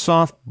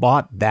 Microsoft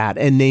bought that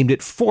and named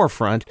it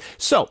Forefront.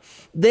 So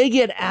they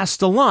get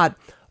asked a lot,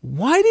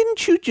 why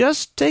didn't you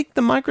just take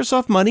the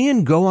Microsoft money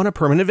and go on a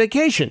permanent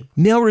vacation?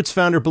 Mailroute's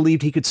founder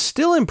believed he could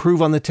still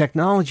improve on the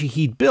technology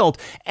he'd built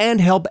and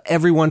help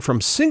everyone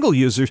from single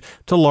users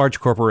to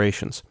large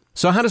corporations.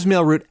 So how does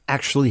Mailroute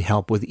actually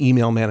help with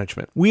email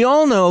management? We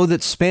all know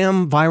that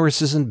spam,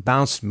 viruses, and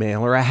bounced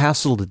mail are a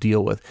hassle to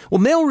deal with.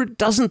 Well, Mailroute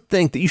doesn't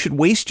think that you should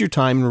waste your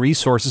time and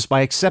resources by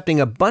accepting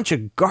a bunch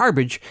of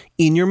garbage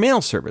in your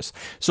mail service.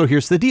 So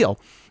here's the deal.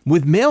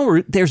 With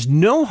Mailroute, there's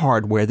no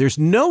hardware, there's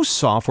no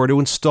software to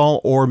install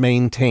or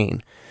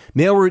maintain.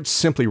 Mailroute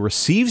simply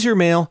receives your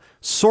mail,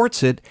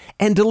 sorts it,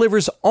 and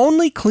delivers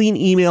only clean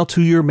email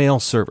to your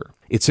mail server.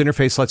 Its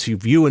interface lets you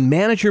view and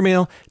manage your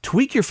mail,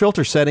 tweak your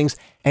filter settings,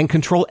 and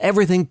control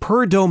everything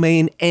per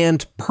domain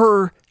and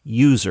per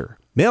user.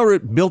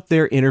 Mailroute built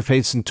their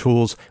interface and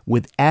tools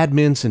with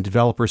admins and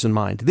developers in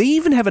mind. They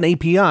even have an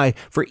API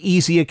for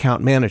easy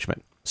account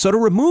management. So to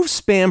remove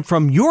spam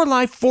from your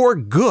life for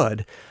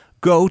good,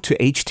 go to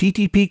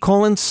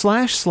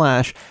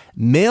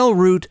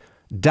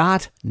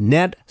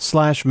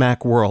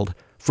http://mailroute.net/Macworld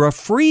for a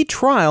free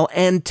trial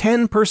and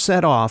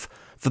 10% off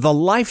for the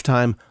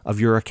lifetime of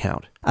your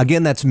account.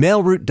 Again, that's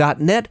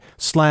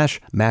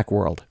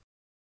mailroute.net/Macworld.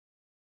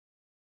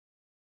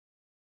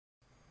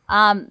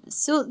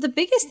 So the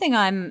biggest thing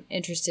I'm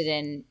interested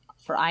in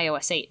for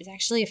iOS 8 is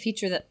actually a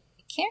feature that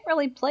you can't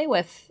really play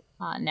with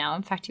now.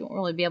 In fact, you won't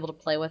really be able to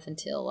play with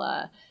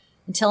until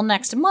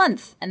next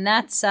month, and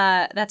that's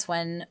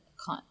when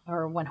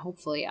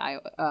hopefully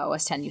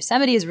iOS 10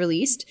 Yosemite is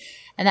released,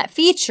 and that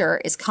feature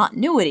is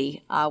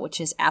Continuity,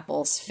 which is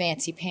Apple's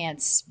fancy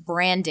pants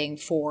branding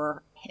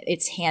for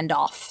its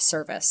handoff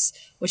service,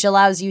 which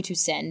allows you to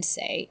send,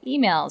 say,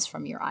 emails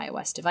from your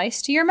iOS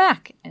device to your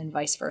Mac and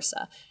vice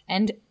versa,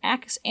 and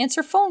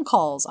answer phone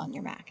calls on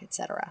your Mac,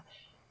 etc.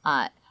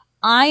 I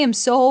am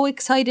so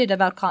excited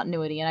about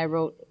Continuity, and I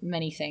wrote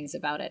many things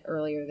about it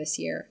earlier this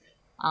year.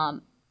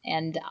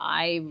 And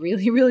I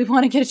really, really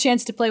want to get a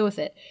chance to play with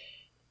it.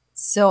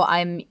 So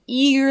I'm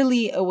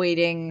eagerly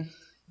awaiting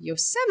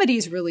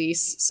Yosemite's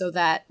release so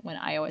that when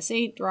iOS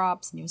 8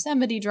 drops and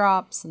Yosemite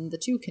drops and the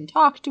two can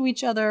talk to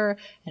each other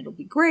and it'll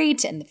be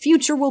great and the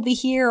future will be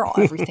here,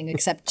 everything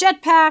except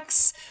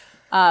jetpacks.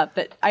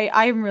 But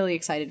I'm really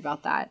excited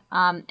about that.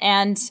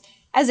 And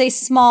as a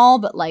small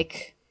but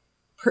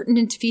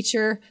pertinent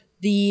feature,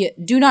 the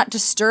Do Not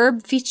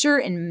Disturb feature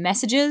in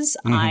Messages,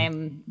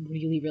 I'm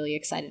really, really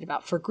excited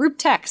about for group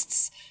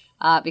texts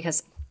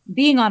because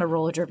being on a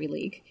roller derby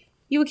league,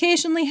 you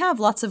occasionally have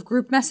lots of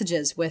group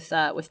messages with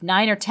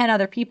 9 or 10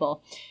 other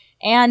people.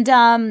 And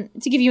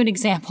to give you an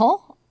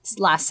example,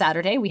 last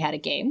Saturday we had a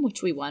game,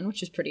 which we won, which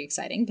was pretty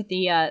exciting. But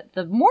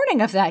the morning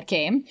of that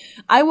game,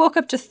 I woke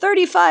up to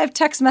 35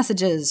 text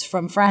messages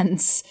from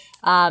friends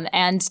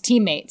and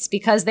teammates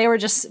because we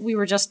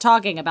were just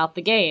talking about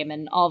the game,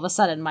 and all of a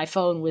sudden my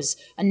phone was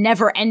a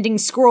never-ending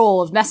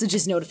scroll of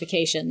messages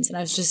notifications, and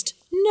I was just,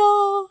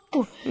 no.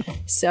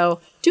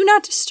 So Do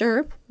Not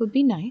Disturb would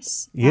be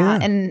nice. Yeah.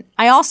 And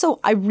I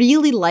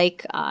really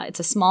like, it's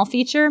a small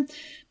feature,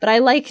 but I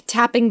like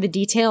tapping the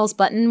details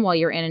button while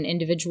you're in an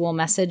individual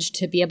message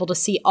to be able to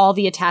see all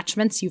the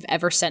attachments you've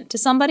ever sent to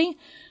somebody.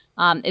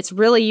 It's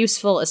really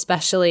useful,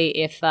 especially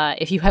if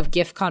you have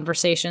GIF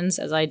conversations,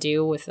 as I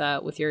do with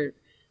your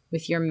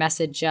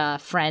message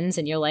friends,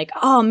 and you're like,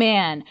 oh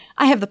man,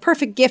 I have the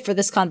perfect GIF for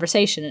this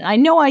conversation, and I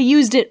know I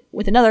used it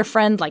with another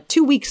friend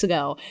 2 weeks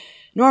ago.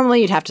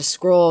 Normally you'd have to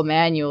scroll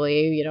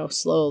manually,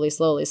 slowly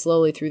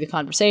through the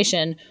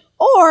conversation,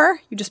 or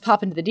you just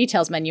pop into the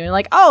details menu and you're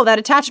like, oh, that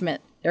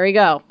attachment. There you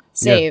go.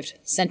 Saved.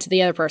 Sent to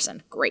the other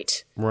person.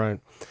 Great. Right.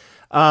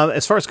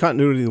 As far as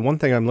continuity, the one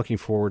thing I'm looking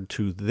forward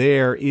to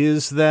there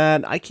is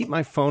that I keep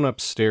my phone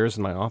upstairs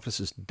and my office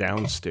is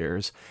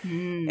downstairs.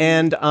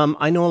 And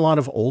I know a lot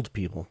of old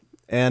people.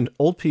 And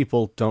old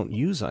people don't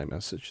use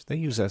iMessage. They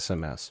use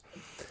SMS.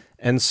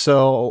 And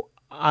so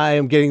I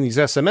am getting these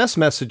SMS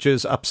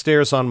messages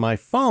upstairs on my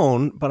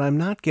phone, but I'm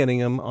not getting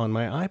them on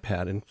my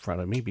iPad in front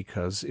of me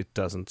because it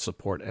doesn't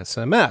support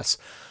SMS.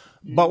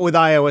 But with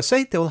iOS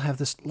 8, they'll have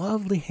this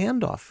lovely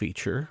handoff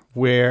feature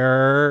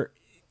where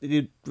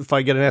if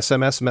I get an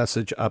SMS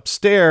message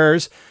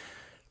upstairs,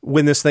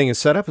 when this thing is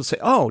set up, it'll say,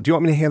 oh, do you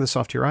want me to hand this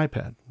off to your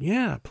iPad?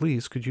 Yeah,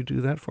 please. Could you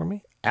do that for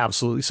me?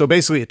 Absolutely. So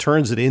basically, it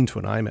turns it into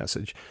an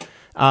iMessage.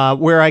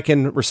 Where I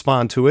can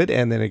respond to it,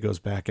 and then it goes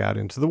back out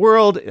into the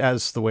world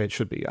as the way it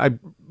should be.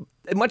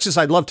 Much as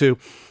I'd love to,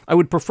 I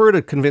would prefer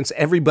to convince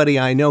everybody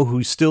I know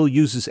who still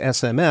uses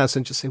SMS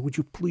and just say, would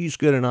you please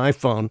get an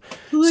iPhone?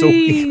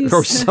 Please.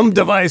 Or some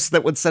device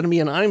that would send me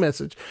an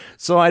iMessage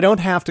so I don't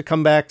have to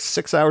come back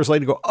 6 hours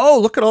later and go, oh,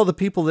 look at all the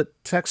people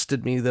that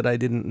texted me that I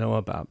didn't know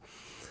about.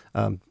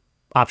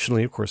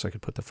 Optionally, of course, I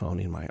could put the phone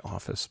in my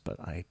office, but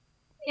I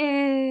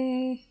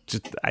don't.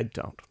 I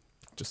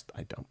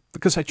don't.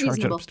 Because I charge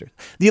it upstairs.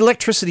 The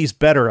electricity is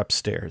better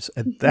upstairs,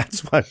 and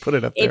that's why I put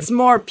it up there. It's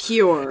more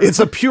pure. It's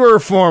a pure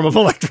form of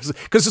electricity.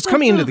 Because it's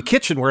coming into the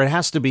kitchen where it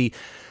has to be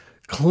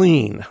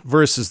clean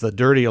versus the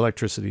dirty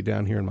electricity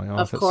down here in my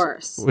office. Of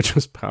course. Which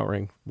is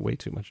powering way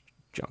too much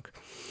junk.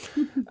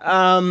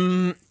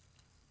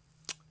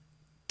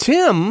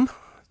 Tim...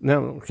 No,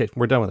 okay,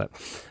 we're done with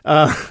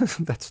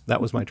that. That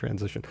was my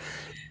transition.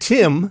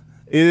 Tim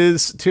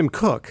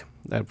Cook,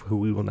 who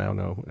we will now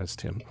know as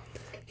Tim.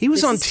 He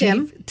was on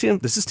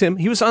TV. This is Tim.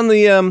 He was on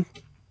the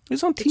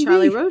TV.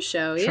 Charlie Rose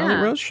Show,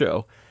 Charlie Rose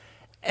Show.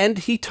 And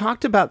he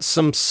talked about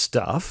some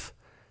stuff,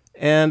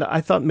 and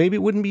I thought maybe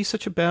it wouldn't be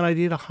such a bad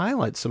idea to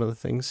highlight some of the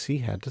things he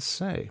had to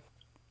say.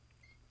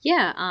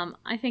 Yeah,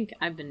 I think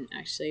I've been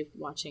actually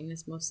watching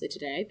this mostly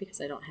today because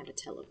I don't have a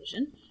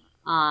television.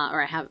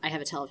 Or I have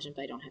a television,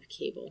 but I don't have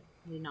cable.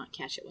 I did not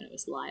catch it when it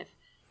was live.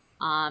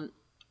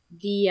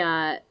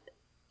 The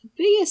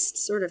biggest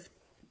sort of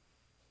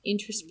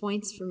interest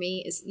points for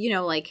me is,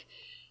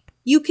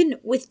 you can,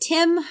 with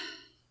Tim,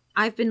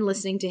 I've been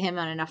listening to him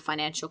on enough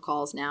financial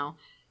calls now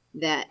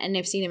and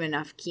I've seen him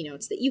enough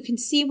keynotes that you can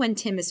see when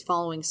Tim is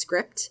following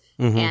script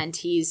and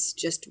he's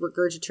just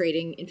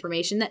regurgitating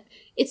information that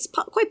it's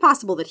quite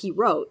possible that he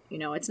wrote.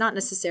 It's not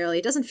necessarily,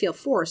 it doesn't feel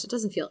forced, it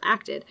doesn't feel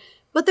acted.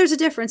 But there's a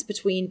difference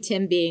between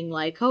Tim being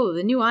like, oh,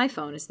 the new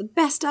iPhone is the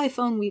best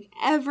iPhone we've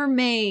ever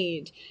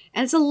made.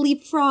 And it's a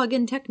leapfrog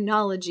in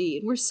technology.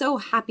 And we're so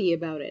happy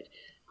about it.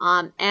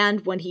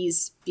 And when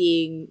he's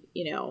being,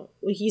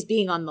 when he's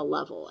being on the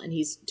level and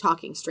he's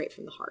talking straight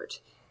from the heart.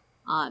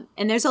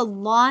 And there's a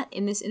lot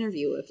in this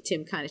interview of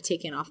Tim kind of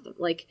taking off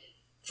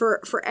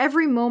for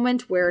every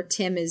moment where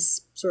Tim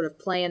is sort of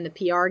playing the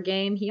PR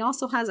game, he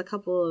also has a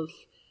couple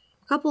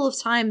of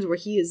times where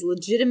he is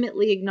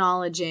legitimately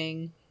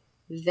acknowledging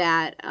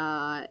that,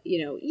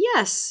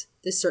 yes,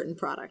 this certain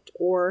product,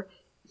 or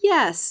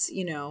yes,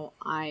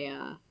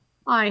 I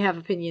have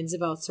opinions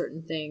about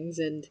certain things,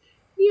 and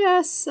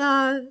yes,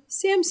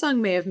 Samsung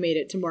may have made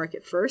it to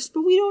market first,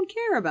 but we don't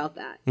care about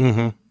that.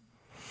 Mm-hmm.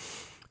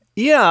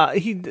 Yeah,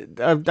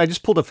 I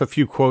just pulled up a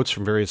few quotes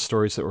from various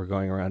stories that were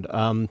going around.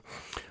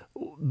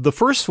 The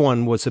first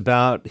one was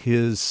about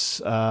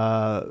his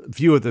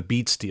view of the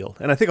Beats deal.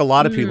 And I think a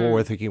lot of people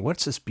were thinking,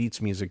 what's this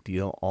Beats music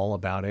deal all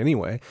about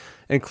anyway?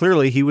 And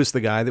clearly he was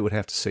the guy that would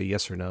have to say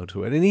yes or no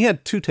to it. And he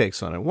had two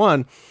takes on it.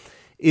 One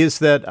is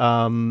that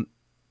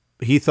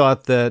he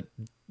thought that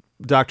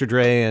Dr.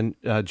 Dre and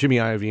Jimmy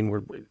Iovine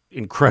were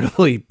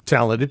incredibly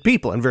talented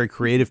people and very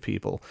creative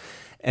people.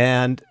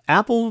 And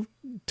Apple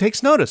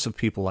takes notice of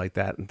people like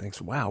that and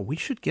thinks, wow, we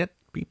should get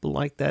people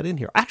like that in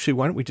here. Actually,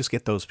 why don't we just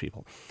get those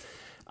people?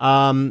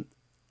 And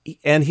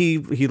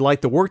he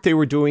liked the work they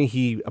were doing.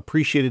 He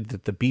appreciated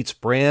that the Beats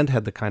brand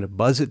had the kind of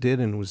buzz it did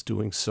and was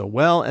doing so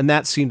well. And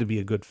that seemed to be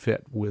a good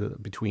fit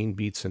between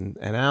Beats and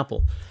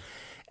Apple.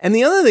 And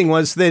the other thing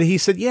was that he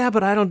said, yeah,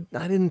 but I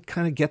didn't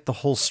kind of get the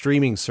whole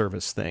streaming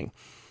service thing.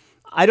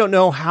 I don't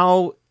know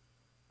how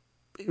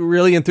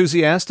really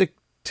enthusiastic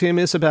Tim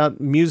is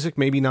about music,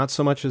 maybe not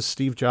so much as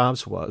Steve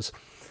Jobs was.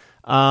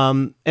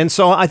 And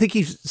so I think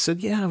he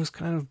said, yeah, I was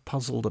kind of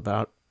puzzled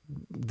about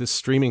this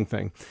streaming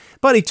thing.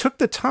 But he took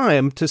the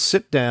time to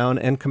sit down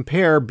and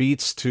compare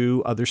Beats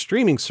to other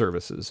streaming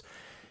services.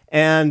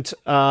 And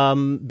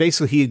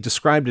basically he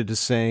described it as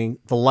saying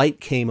the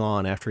light came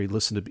on after he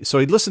listened to Beats. So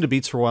he'd listened to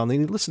Beats for a while, and then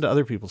he'd listened to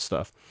other people's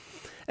stuff.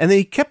 And then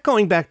he kept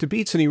going back to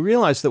Beats, and he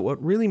realized that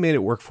what really made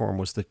it work for him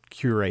was the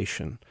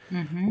curation.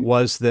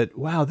 Was that,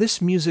 wow,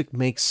 this music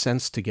makes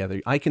sense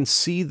together. I can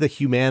see the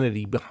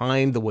humanity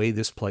behind the way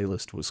this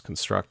playlist was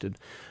constructed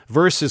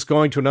versus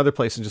going to another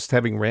place and just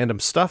having random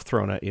stuff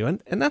thrown at you.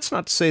 And that's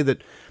not to say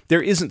that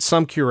there isn't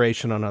some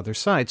curation on other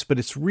sites, but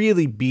it's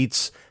really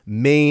Beats'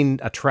 main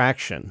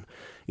attraction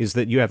is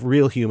that you have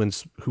real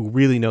humans who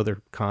really know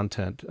their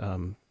content,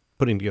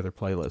 putting together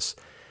playlists.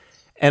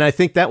 And I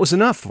think that was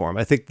enough for him.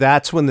 I think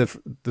that's when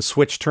the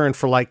switch turned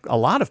for like a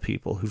lot of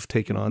people who've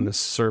taken on this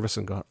service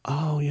and gone,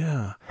 oh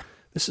yeah,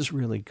 this is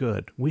really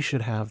good. We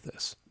should have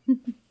this.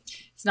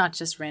 It's not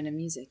just random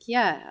music.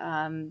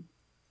 Yeah.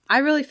 I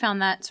really found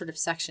that sort of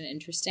section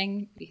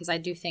interesting because I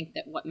do think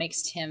that what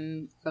makes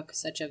Tim Cook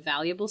such a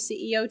valuable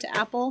CEO to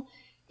Apple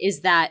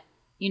is that,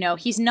 you know,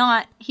 he's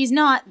not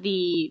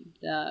the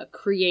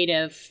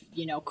creative,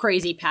 you know,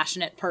 crazy,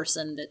 passionate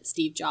person that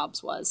Steve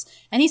Jobs was.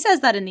 And he says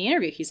that in the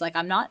interview. He's like,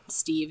 I'm not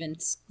Steve, and,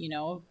 you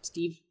know,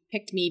 Steve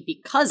picked me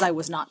because I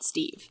was not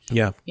Steve.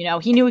 Yeah. You know,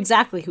 he knew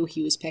exactly who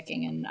he was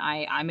picking, and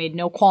I made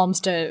no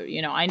qualms to,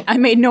 you know, I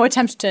made no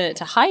attempt to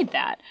hide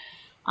that.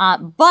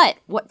 But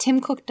what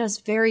Tim Cook does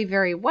very,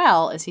 very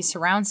well is he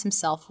surrounds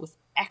himself with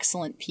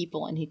excellent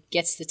people, and he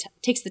takes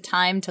the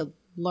time to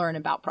learn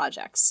about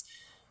projects.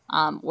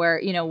 Where,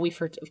 you know, we've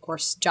heard, of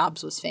course,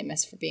 Jobs was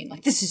famous for being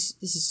like, this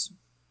is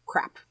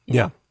crap.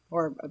 Yeah. Know?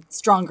 Or a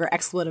stronger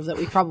expletive that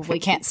we probably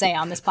can't say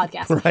on this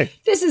podcast. Right.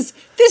 This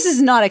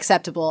is not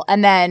acceptable.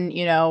 And then,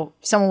 you know,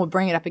 someone would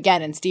bring it up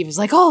again and Steve is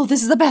like, oh,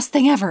 this is the best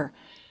thing ever.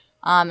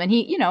 And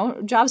he, you know,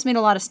 Jobs made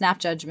a lot of snap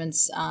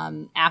judgments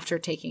after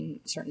taking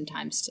certain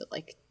times to,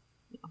 like,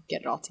 you know,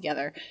 get it all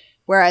together.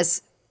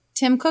 Whereas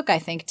Tim Cook, I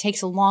think,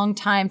 takes a long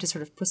time to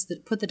sort of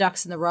put the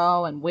ducks in the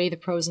row and weigh the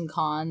pros and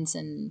cons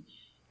and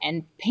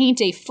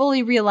paint a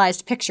fully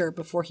realized picture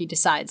before he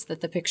decides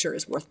that the picture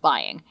is worth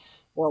buying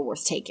or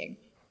worth taking.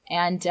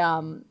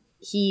 And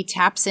he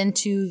taps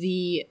into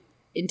the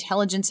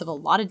intelligence of a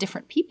lot of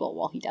different people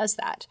while he does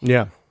that.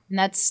 Yeah. And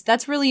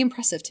that's really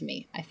impressive to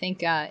me. I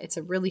think it's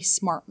a really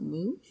smart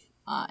move,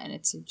 and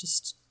it's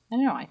just, I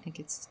don't know. I think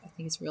it's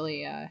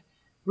really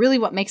really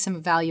what makes him a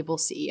valuable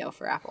CEO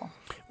for Apple.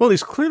 Well,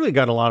 he's clearly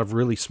got a lot of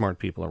really smart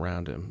people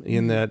around him.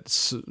 In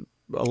that,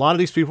 a lot of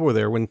these people were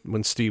there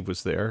when Steve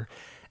was there.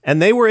 And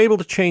they were able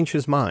to change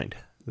his mind.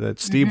 That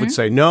Steve would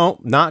say, no,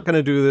 not going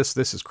to do this.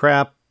 This is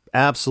crap.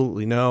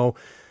 Absolutely no.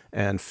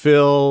 And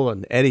Phil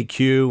and Eddie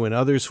Q and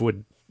others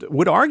would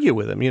argue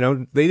with him. You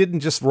know, they didn't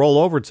just roll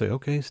over and say,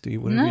 okay,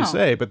 Steve, whatever you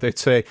say. But they'd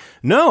say,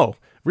 no,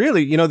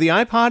 really, you know, the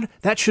iPod,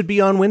 that should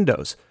be on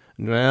Windows.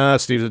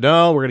 Steve said,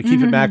 no, we're going to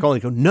keep it back on. They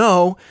go,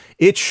 no,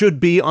 it should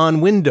be on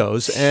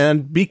Windows.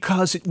 And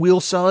because we'll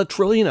sell 1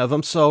 trillion of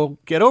them. So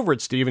get over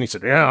it, Steve. And he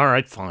said, yeah, all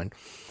right, fine.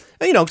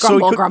 You know, grumble,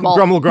 so he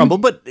grumble. grumble.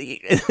 But,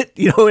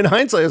 you know, in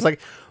hindsight, it's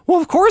like,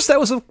 well, of course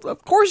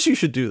you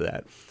should do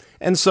that.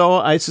 And so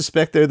I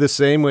suspect they're the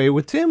same way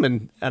with Tim.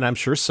 And I'm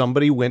sure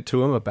somebody went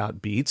to him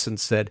about Beats and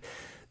said,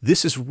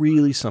 this is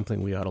really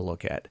something we ought to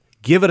look at.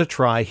 Give it a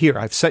try. Here,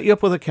 I've set you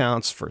up with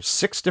accounts for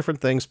 6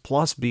 different things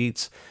plus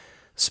Beats.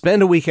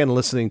 Spend a weekend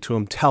listening to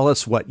him. Tell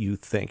us what you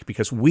think,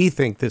 because we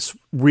think this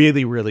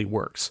really, really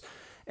works.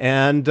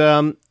 And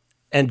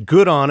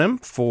good on him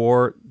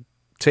for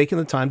taking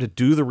the time to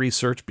do the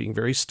research, being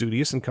very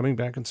studious, and coming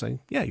back and saying,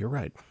 yeah, you're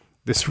right.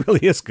 This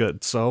really is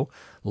good. So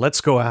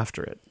let's go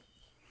after it.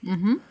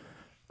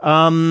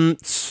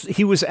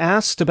 He was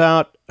asked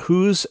about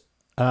who's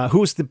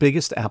the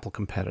biggest Apple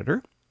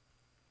competitor.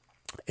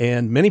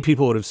 And many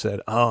people would have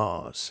said,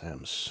 oh,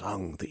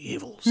 Samsung, the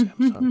evil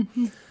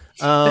Samsung.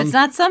 But it's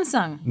not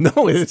Samsung.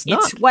 No, it's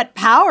not. It's what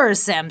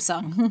powers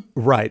Samsung.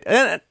 Right.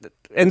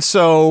 And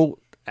so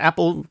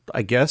Apple,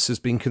 I guess, is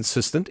being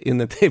consistent in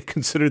that they've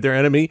considered their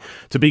enemy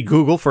to be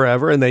Google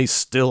forever, and they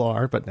still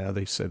are, but now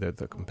they say they're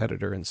the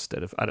competitor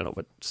instead of, I don't know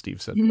what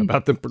Steve said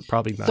about them, but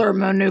probably not.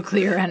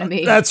 Thermonuclear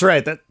enemy. That's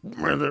right. That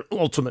we're the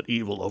ultimate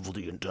evil of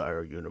the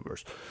entire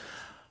universe.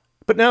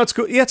 But now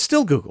it's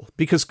still Google,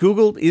 because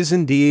Google is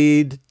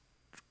indeed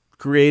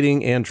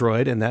creating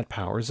Android, and that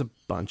powers a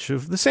bunch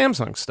of the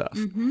Samsung stuff.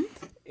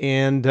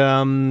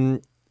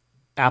 And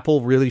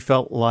Apple really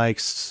felt like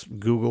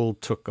Google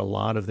took a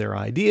lot of their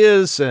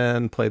ideas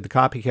and played the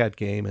copycat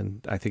game,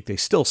 and I think they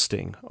still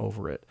sting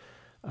over it.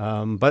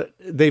 But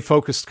they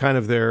focused kind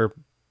of their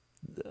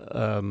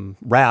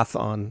wrath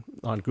on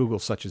Google,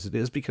 such as it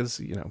is, because,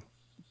 you know,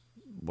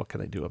 what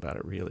can they do about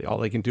it, really? All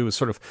they can do is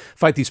sort of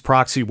fight these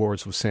proxy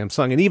wars with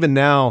Samsung. And even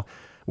now,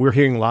 we're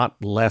hearing a lot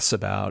less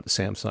about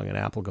Samsung and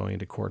Apple going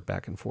into court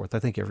back and forth. I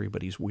think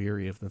everybody's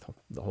weary of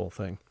the whole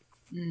thing.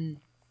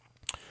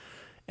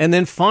 And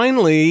then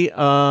finally,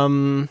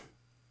 two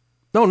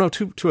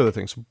other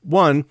things.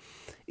 One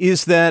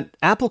is that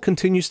Apple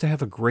continues to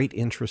have a great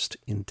interest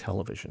in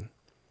television.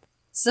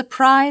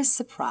 Surprise,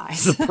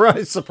 surprise.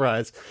 Surprise,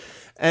 surprise.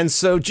 And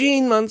so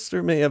Gene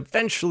Munster may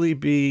eventually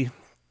be...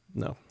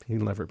 No,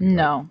 he'll never be.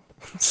 No.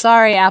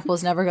 Sorry,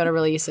 Apple's never going to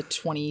release a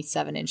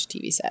 27-inch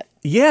TV set.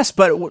 Yes,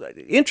 but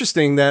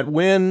interesting that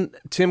when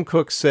Tim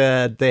Cook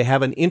said they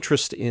have an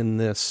interest in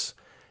this,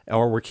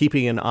 or we're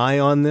keeping an eye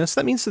on this,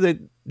 that means that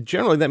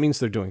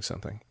they're doing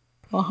something.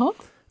 Uh-huh.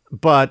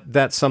 But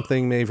that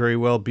something may very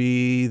well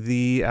be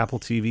the Apple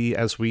TV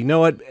as we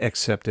know it,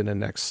 except in the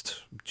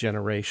next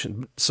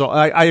generation. So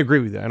I agree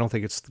with you. I don't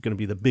think it's going to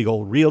be the big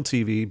old real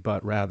TV,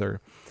 but rather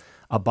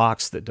a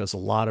box that does a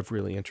lot of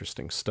really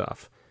interesting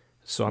stuff.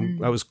 So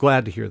I was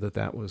glad to hear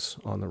that was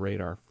on the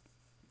radar.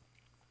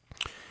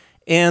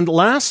 And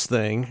last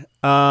thing,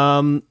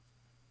 and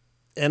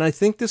I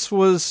think this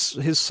was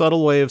his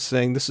subtle way of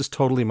saying this is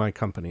totally my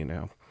company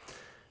now,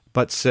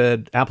 but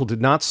said Apple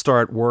did not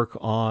start work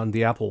on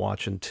the Apple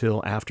Watch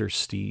until after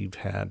Steve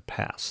had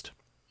passed.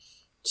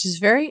 Which is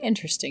very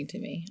interesting to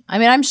me. I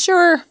mean, I'm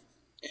sure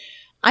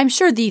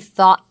the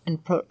thought and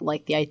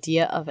the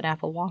idea of an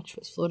Apple Watch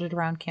was floated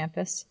around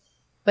campus,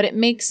 but it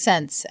makes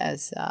sense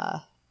as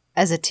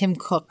a Tim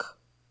Cook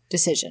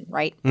decision,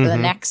 right? For the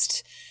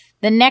next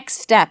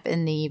step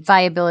in the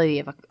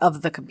viability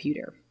of the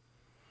computer.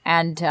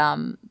 And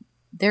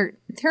they're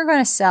going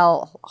to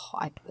sell,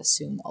 I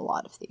assume, a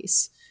lot of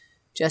these.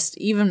 Just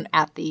even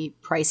at the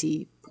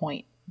pricey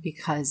point,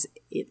 because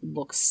it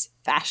looks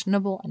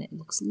fashionable and it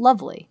looks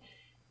lovely.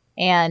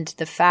 And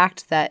the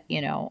fact that,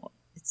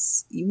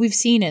 we've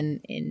seen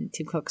in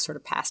Tim Cook's sort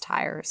of past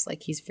hires,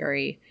 like he's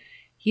very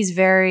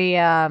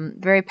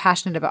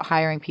passionate about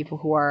hiring people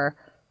who are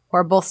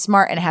both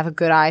smart and have a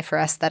good eye for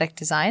aesthetic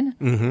design.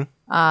 Mm-hmm.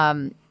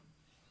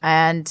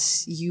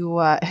 And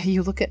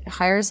you look at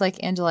hires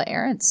like Angela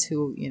Ahrendts,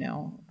 who,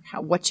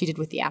 what she did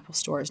with the Apple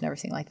stores and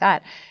everything like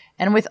that.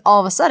 And with all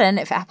of a sudden,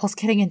 if Apple's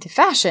getting into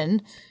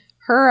fashion,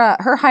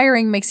 her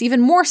hiring makes even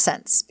more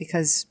sense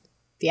because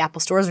the Apple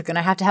stores are going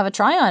to have a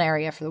try-on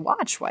area for the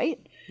watch, right?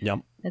 Yep.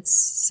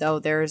 So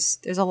there's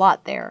a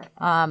lot there.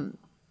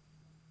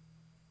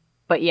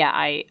 But yeah,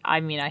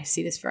 I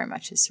see this very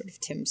much as sort of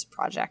Tim's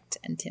project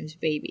and Tim's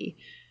baby,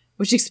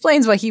 which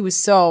explains why he was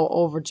so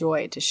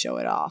overjoyed to show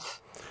it off.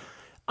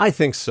 I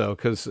think so,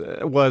 because,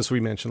 as we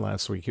mentioned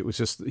last week, it was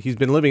just, he's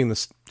been living in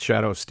the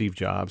shadow of Steve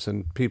Jobs,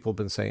 and people have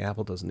been saying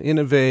Apple doesn't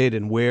innovate,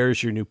 and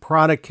where's your new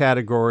product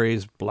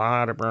categories,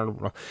 blah, blah, blah,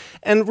 blah.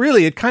 And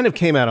really, it kind of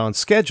came out on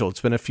schedule.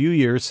 It's been a few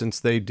years since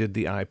they did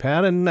the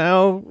iPad, and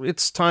now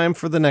it's time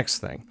for the next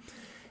thing.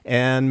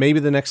 And maybe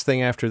the next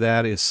thing after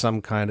that is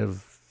some kind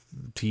of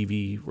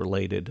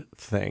TV-related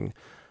thing.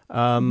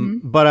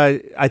 But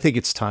I think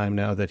it's time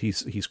now that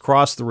he's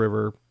crossed the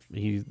river.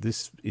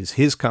 This is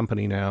his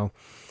company now.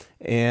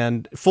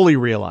 And fully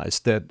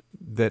realized that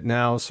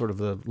now sort of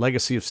the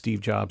legacy of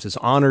Steve Jobs, as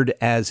honored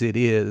as it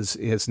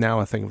is now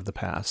a thing of the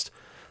past.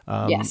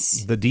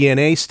 Yes. The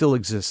DNA still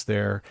exists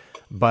there,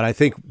 but I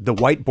think the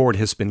whiteboard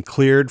has been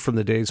cleared from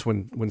the days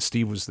when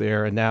Steve was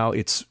there, and now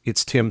it's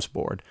Tim's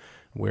board,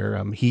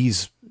 where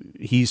he's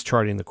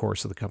charting the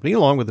course of the company,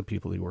 along with the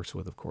people he works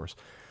with, of course.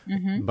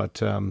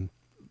 Mm-hmm.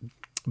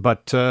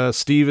 But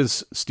Steve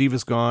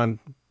is gone.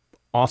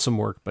 Awesome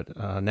work, but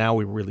now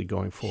we're really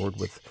going forward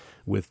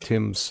with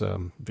Tim's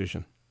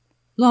vision.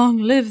 Long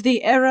live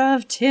the era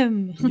of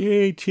Tim.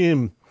 Yay,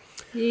 Tim.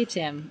 Yay,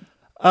 Tim.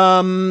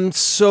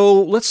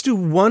 So let's do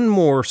one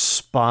more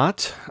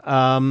spot.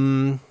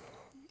 But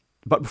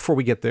before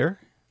we get there,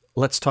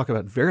 let's talk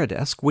about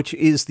VariDesk, which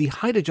is the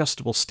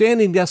height-adjustable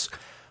standing desk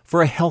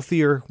for a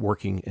healthier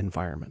working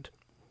environment.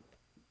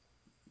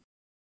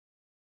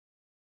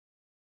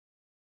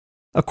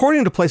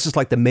 According to places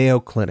like the Mayo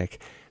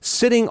Clinic,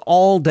 sitting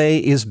all day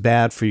is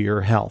bad for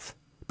your health.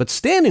 But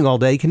standing all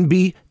day can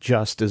be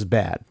just as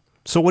bad.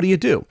 So what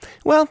do?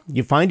 Well,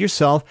 you find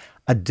yourself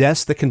a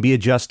desk that can be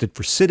adjusted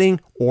for sitting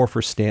or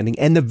for standing,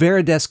 and the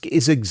VariDesk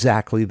is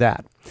exactly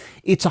that.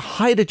 It's a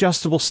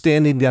height-adjustable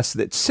standing desk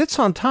that sits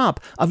on top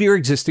of your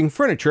existing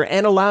furniture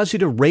and allows you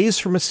to raise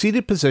from a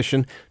seated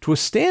position to a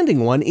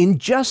standing one in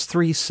just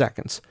 3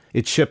 seconds.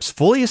 It ships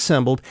fully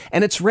assembled,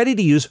 and it's ready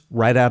to use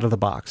right out of the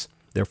box.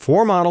 There are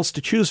 4 models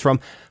to choose from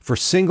for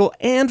single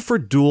and for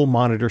dual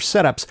monitor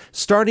setups,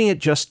 starting at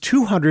just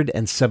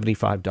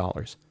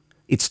 $275.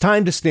 It's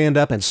time to stand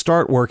up and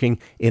start working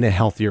in a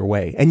healthier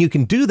way. And you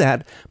can do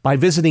that by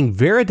visiting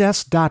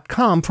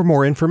varidesk.com for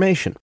more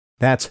information.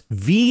 That's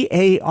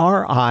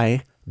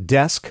VARI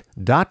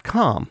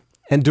desk.com.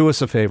 And do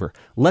us a favor.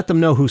 Let them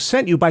know who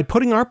sent you by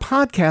putting our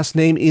podcast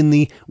name in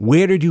the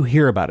Where Did You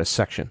Hear About Us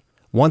section.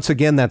 Once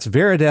again, that's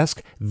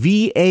VariDesk,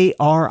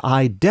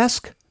 VARI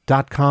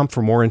desk.com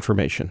for more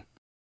information.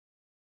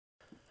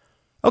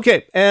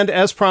 Okay, and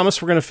as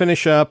promised, we're going to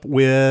finish up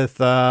with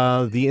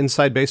the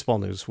inside baseball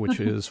news, which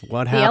is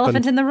what happened. The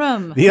elephant in the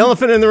room. The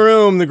elephant in the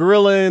room, the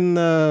gorilla in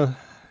the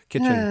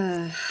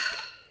kitchen.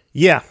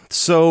 Yeah,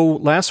 so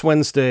last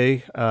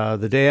Wednesday,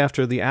 the day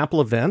after the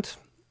Apple event,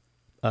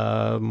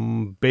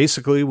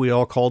 basically we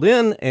all called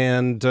in,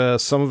 and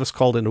some of us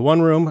called into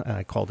one room,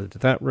 I called into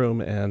that room,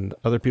 and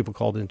other people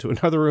called into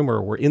another room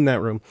or were in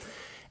that room.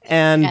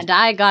 And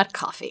I got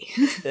coffee.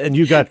 And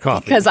you got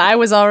coffee. Because I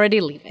was already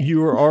leaving.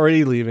 You were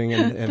already leaving,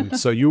 and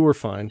so you were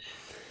fine.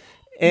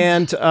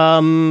 And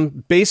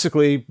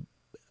basically,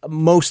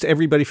 most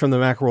everybody from the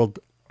Macworld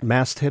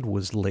masthead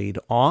was laid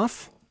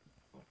off.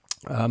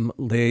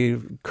 They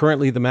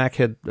currently the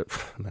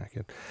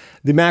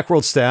the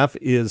Macworld staff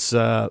is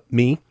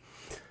me,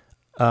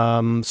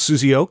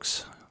 Susie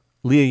Oakes,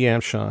 Leah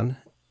Yamshawn,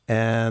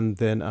 and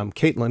then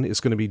Caitlin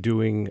is going to be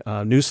doing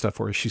news stuff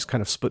for us. She's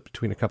kind of split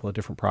between a couple of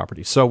different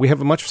properties. So we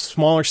have a much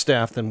smaller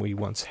staff than we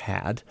once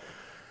had.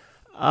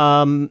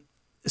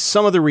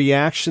 Some of the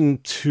reaction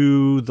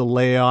to the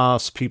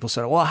layoffs, people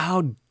said, well,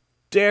 how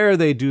dare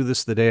they do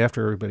this the day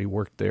after everybody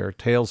worked their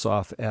tails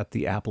off at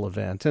the Apple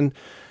event? And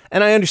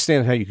I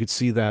understand how you could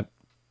see that,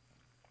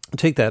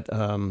 take that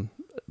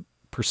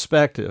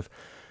perspective.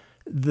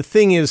 The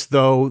thing is,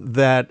 though,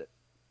 that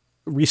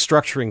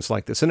restructurings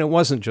like this, and it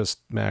wasn't just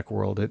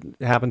Macworld,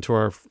 it happened to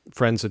our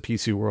friends at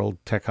PC World,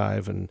 Tech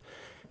Hive, and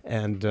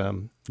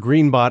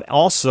Greenbot,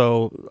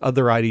 also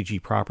other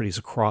IDG properties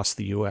across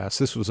the U.S.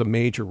 This was a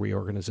major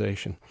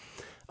reorganization.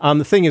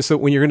 The thing is that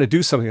when you're going to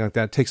do something like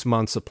that, it takes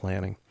months of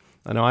planning.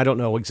 I know I don't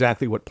know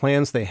exactly what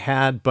plans they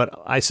had,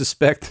 but I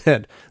suspect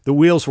that the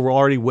wheels were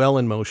already well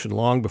in motion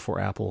long before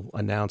Apple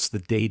announced the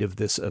date of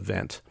this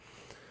event.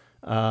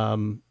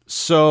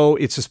 So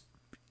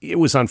it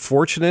was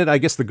unfortunate. I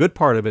guess the good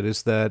part of it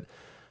is that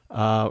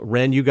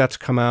Ren, you got to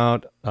come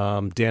out.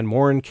 Dan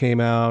Morin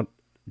came out.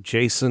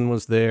 Jason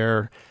was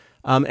there.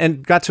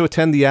 And got to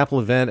attend the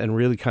Apple event and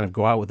really kind of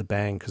go out with a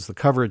bang because the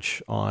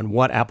coverage on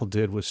what Apple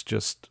did was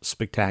just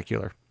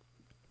spectacular.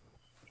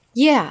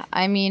 Yeah,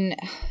 I mean,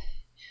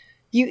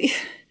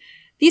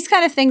 these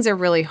kind of things are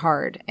really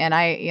hard, and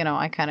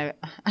I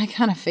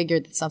kind of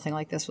figured that something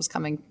like this was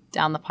coming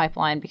down the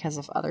pipeline because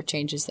of other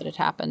changes that had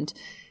happened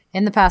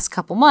in the past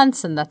couple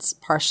months, and that's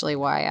partially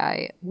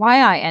why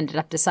I ended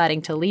up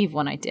deciding to leave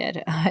when I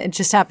did. It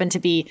just happened to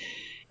be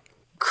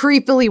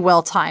creepily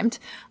well timed.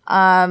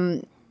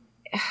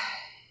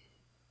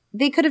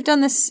 They could have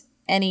done this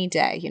any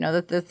day. You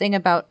know, the thing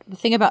about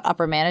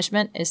upper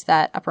management is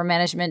that upper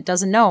management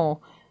doesn't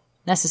know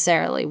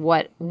necessarily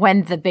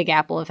when the Big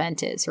Apple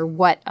event is or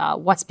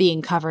what's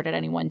being covered at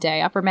any one day.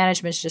 Upper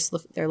management is just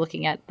they're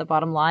looking at the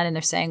bottom line and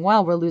they're saying,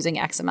 well, we're losing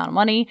X amount of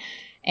money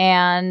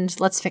and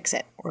let's fix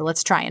it, or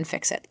let's try and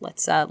fix it.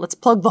 Let's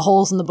plug the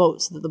holes in the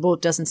boat so that the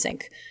boat doesn't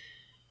sink.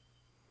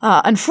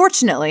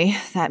 Unfortunately,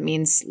 that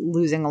means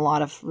losing a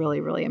lot of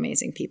really, really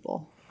amazing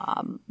people,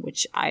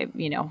 which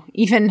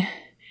even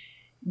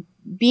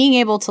being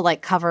able to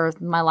cover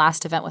my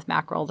last event with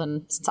Macworld,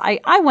 and since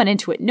I went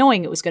into it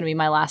knowing it was going to be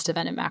my last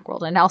event at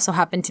Macworld, and it also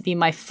happened to be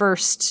my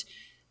first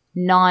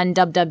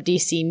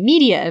non-WWDC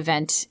media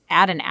event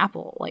at an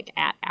Apple,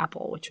 at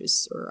Apple, which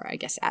was, or I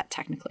guess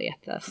technically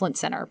at the Flint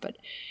Center, but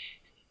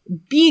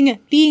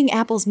being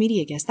Apple's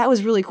media guest, that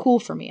was really cool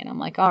for me. And I'm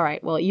like, all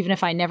right, well, even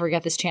if I never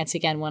get this chance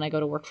again when I go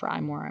to work for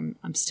iMore,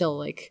 I'm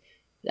still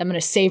I'm going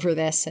to savor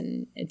this,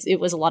 and it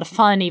was a lot of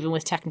fun, even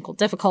with technical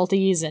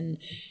difficulties. And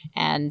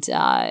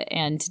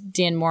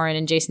Dan Morin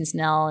and Jason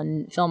Snell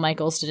and Phil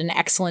Michaels did an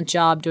excellent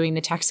job doing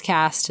the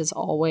TextCast as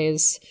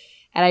always.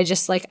 And I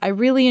just I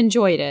really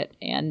enjoyed it,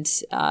 and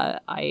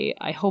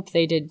I hope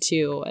they did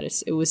too.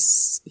 It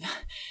was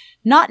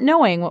not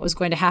knowing what was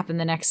going to happen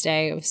the next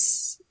day.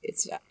 It's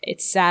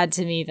sad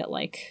to me that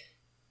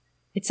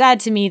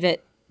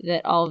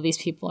all of these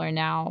people are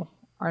now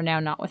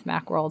not with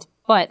Macworld,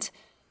 but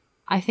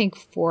I think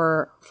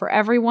for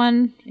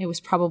everyone, it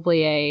was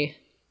probably a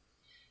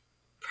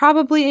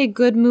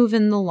good move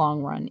in the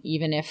long run,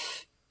 even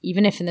if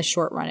in the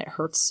short run it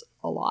hurts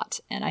a lot.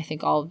 And I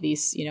think all of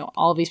these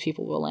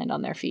people will land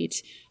on their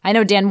feet. I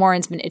know Dan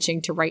Morin's been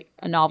itching to write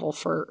a novel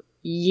for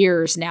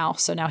years now,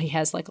 so now he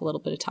has a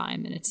little bit of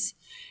time, and it's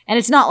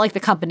not like the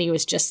company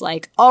was just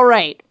all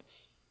right,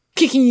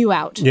 kicking you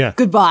out,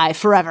 goodbye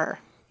forever.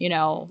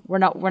 We're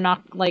not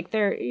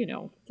they're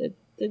the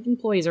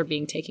employees are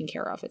being taken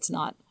care of. It's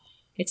not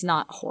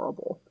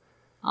horrible.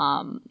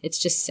 It's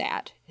just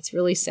sad. It's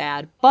really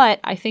sad. But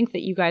I think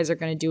that you guys are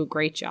going to do a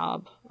great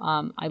job.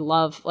 I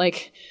love,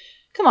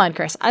 come on,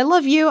 Chris. I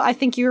love you. I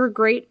think you're a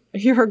great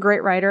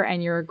writer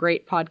and you're a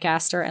great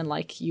podcaster, and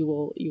you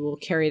will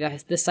carry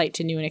the site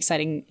to new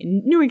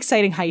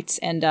exciting heights.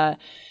 And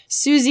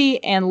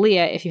Susie and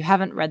Leah, if you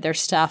haven't read their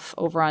stuff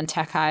over on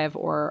Tech Hive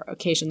or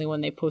occasionally when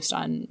they post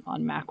on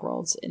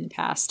Macworlds in the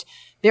past,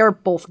 they're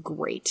both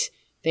great.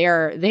 They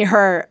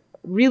are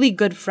really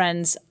good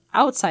friends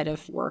outside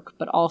of work,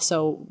 but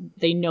also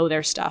they know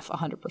their stuff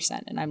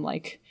 100%. And I'm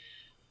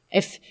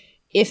if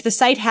the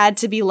site had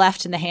to be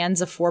left in the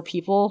hands of 4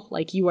 people,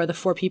 you are the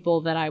 4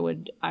 people that I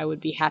would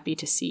be happy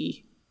to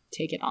see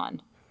take it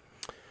on.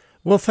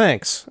 Well,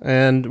 thanks.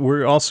 And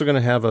we're also going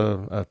to have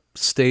a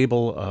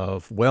stable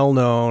of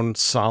well-known,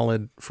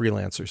 solid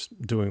freelancers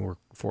doing work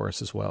for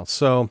us as well.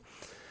 So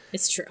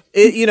it's true.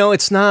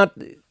 It's not.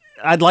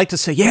 I'd like to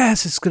say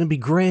yes, it's going to be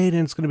great,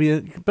 and it's going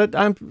to be, but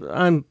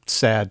I'm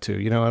sad too.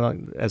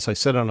 As I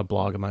said on a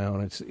blog of my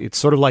own, it's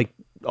sort of like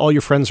all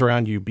your friends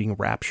around you being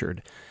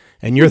raptured,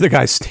 and you're the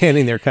guy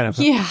standing there, kind of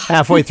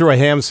halfway through a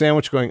ham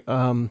sandwich, going,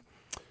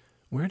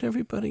 "Where'd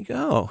everybody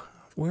go?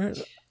 Where?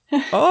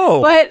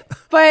 Oh,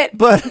 but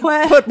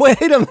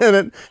wait a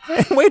minute,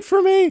 wait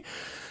for me."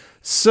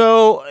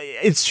 So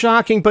it's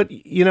shocking, but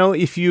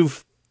if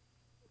you've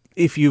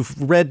if you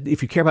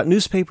care about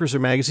newspapers or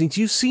magazines,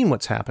 you've seen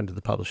what's happened to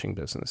the publishing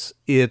business.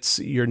 It's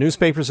your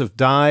newspapers have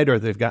died or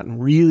they've gotten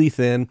really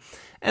thin.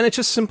 And it's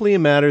just simply a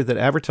matter that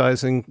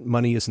advertising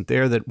money isn't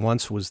there that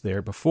once was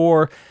there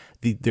before.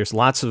 There's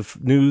lots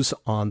of news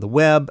on the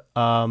web.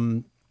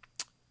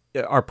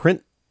 Our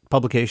print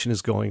publication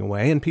is going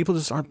away and people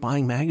just aren't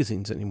buying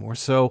magazines anymore.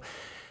 So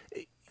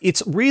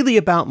it's really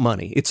about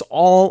money. It's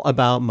all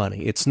about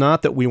money. It's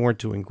not that we weren't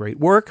doing great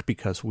work,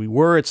 because we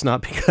were. It's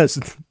not because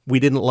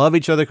we didn't love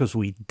each other, because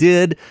we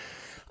did.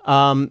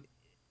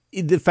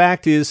 The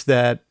fact is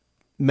that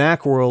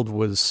Macworld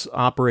was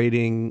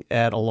operating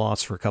at a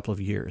loss for a couple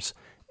of years.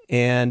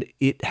 And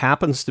it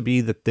happens to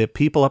be that the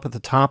people up at the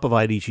top of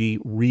IDG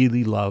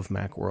really love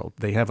Macworld.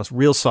 They have a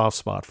real soft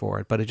spot for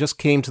it. But it just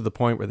came to the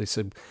point where they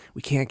said,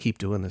 we can't keep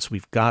doing this.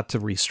 We've got to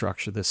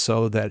restructure this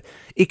so that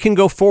it can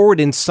go forward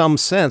in some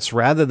sense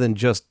rather than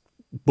just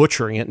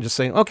butchering it and just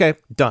saying, okay,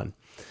 done.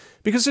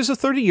 Because there's a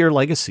 30-year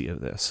legacy of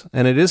this.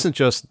 And it isn't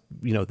just,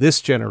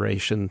 this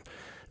generation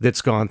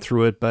that's gone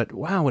through it. But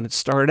wow, when it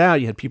started out,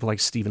 you had people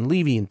like Stephen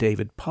Levy and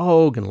David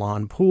Pogue and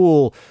Lon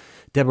Poole,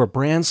 Deborah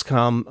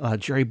Branscombe,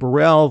 Jerry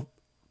Burrell,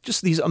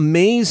 just these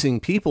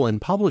amazing people in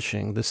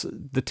publishing.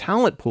 The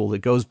talent pool that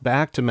goes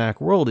back to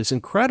Macworld is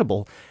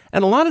incredible.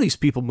 And a lot of these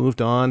people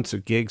moved on to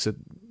gigs at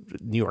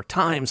New York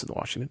Times and the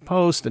Washington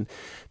Post and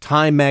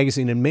Time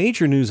Magazine and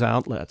major news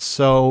outlets.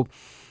 So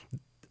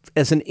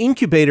as an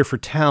incubator for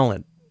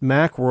talent,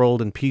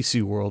 Macworld and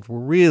PC World were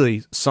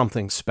really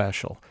something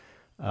special.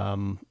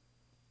 And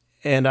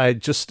I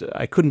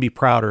couldn't be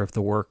prouder of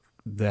the work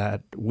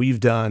that we've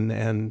done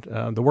and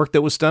the work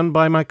that was done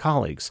by my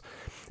colleagues.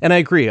 And I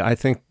agree. I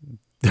think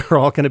they're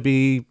all going to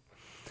be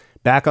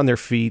back on their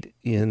feet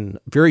in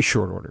very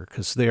short order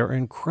because they are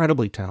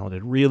incredibly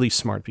talented, really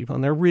smart people,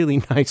 and they're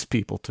really nice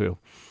people too.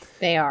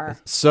 They are.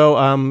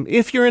 So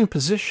if you're in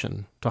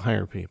position to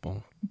hire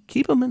people,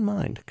 keep them in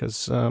mind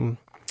because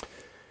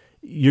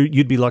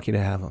you'd be lucky to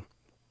have them.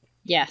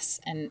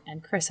 Yes. And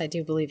Chris, I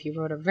do believe you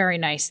wrote a very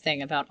nice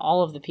thing about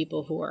all of the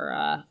people who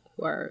are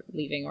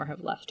leaving or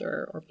have left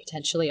or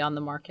potentially on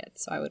the market.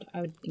 So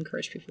I would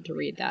encourage people to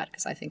read that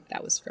because I think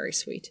that was very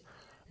sweet.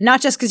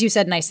 Not just because you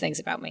said nice things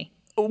about me.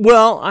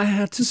 Well, I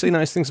had to say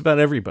nice things about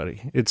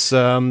everybody. It's,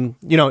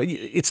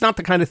 it's not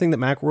the kind of thing that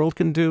Macworld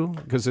can do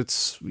because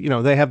it's,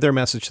 they have their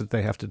message that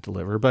they have to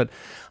deliver. But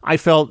I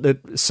felt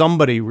that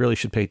somebody really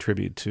should pay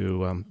tribute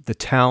to the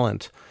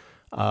talent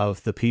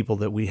of the people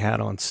that we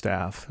had on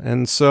staff.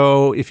 And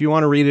so if you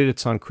want to read it,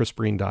 it's on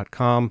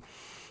chrisbreen.com.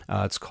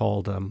 It's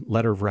called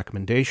Letter of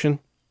Recommendation.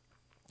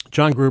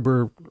 John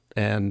Gruber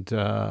and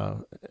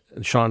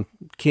Sean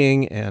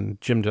King and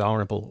Jim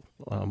Dalrymple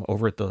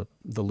over at the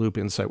Loop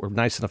Insight were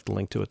nice enough to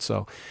link to it.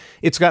 So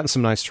it's gotten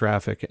some nice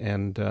traffic.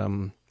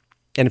 And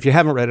if you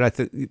haven't read it, I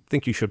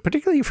think you should,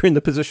 particularly if you're in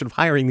the position of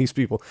hiring these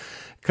people,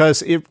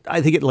 because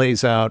I think it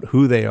lays out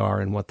who they are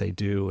and what they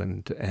do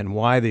and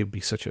why they'd be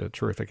such a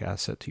terrific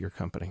asset to your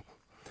company.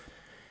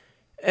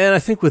 And I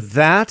think with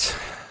that...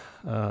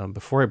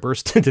 before I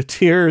burst into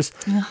tears,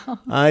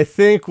 I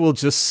think we'll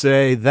just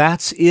say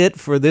that's it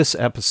for this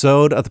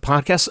episode of the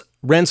podcast.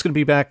 Ren's going to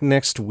be back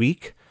next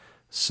week.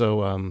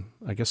 So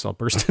I guess I'll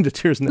burst into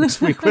tears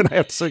next week when I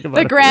have to say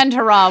goodbye. The grand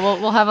hurrah.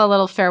 We'll have a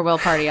little farewell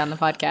party on the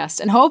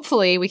podcast. And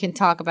hopefully we can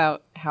talk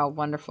about how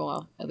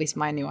wonderful at least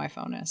my new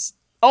iPhone is.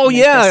 Oh,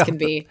 yeah.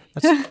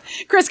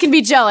 Chris can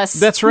be jealous.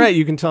 That's right.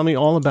 You can tell me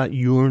all about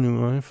your new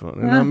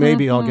iPhone. And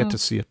maybe I'll get to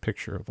see a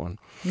picture of one.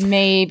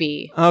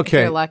 Maybe. Okay.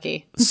 If you're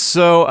lucky.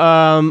 So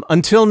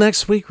until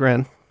next week,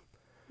 Ren.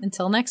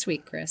 Until next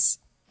week, Chris.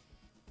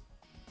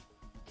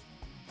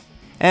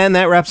 And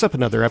that wraps up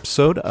another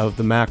episode of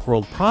the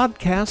Macworld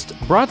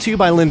Podcast, brought to you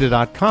by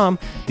lynda.com,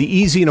 the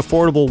easy and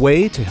affordable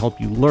way to help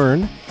you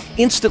learn.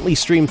 Instantly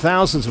stream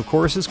thousands of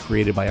courses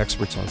created by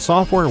experts on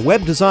software,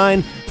 web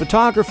design,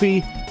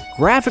 photography,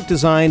 graphic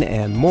design,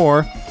 and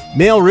more.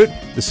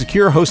 MailRoute, the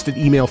secure hosted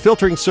email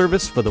filtering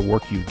service for the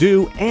work you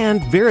do, and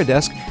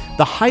Veridesk,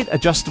 the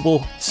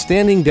height-adjustable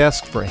standing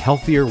desk for a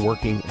healthier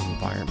working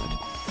environment.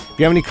 If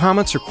you have any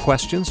comments or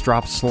questions,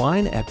 drop us a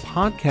line at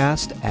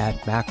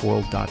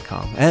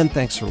podcast@macworld.com. And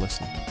thanks for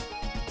listening.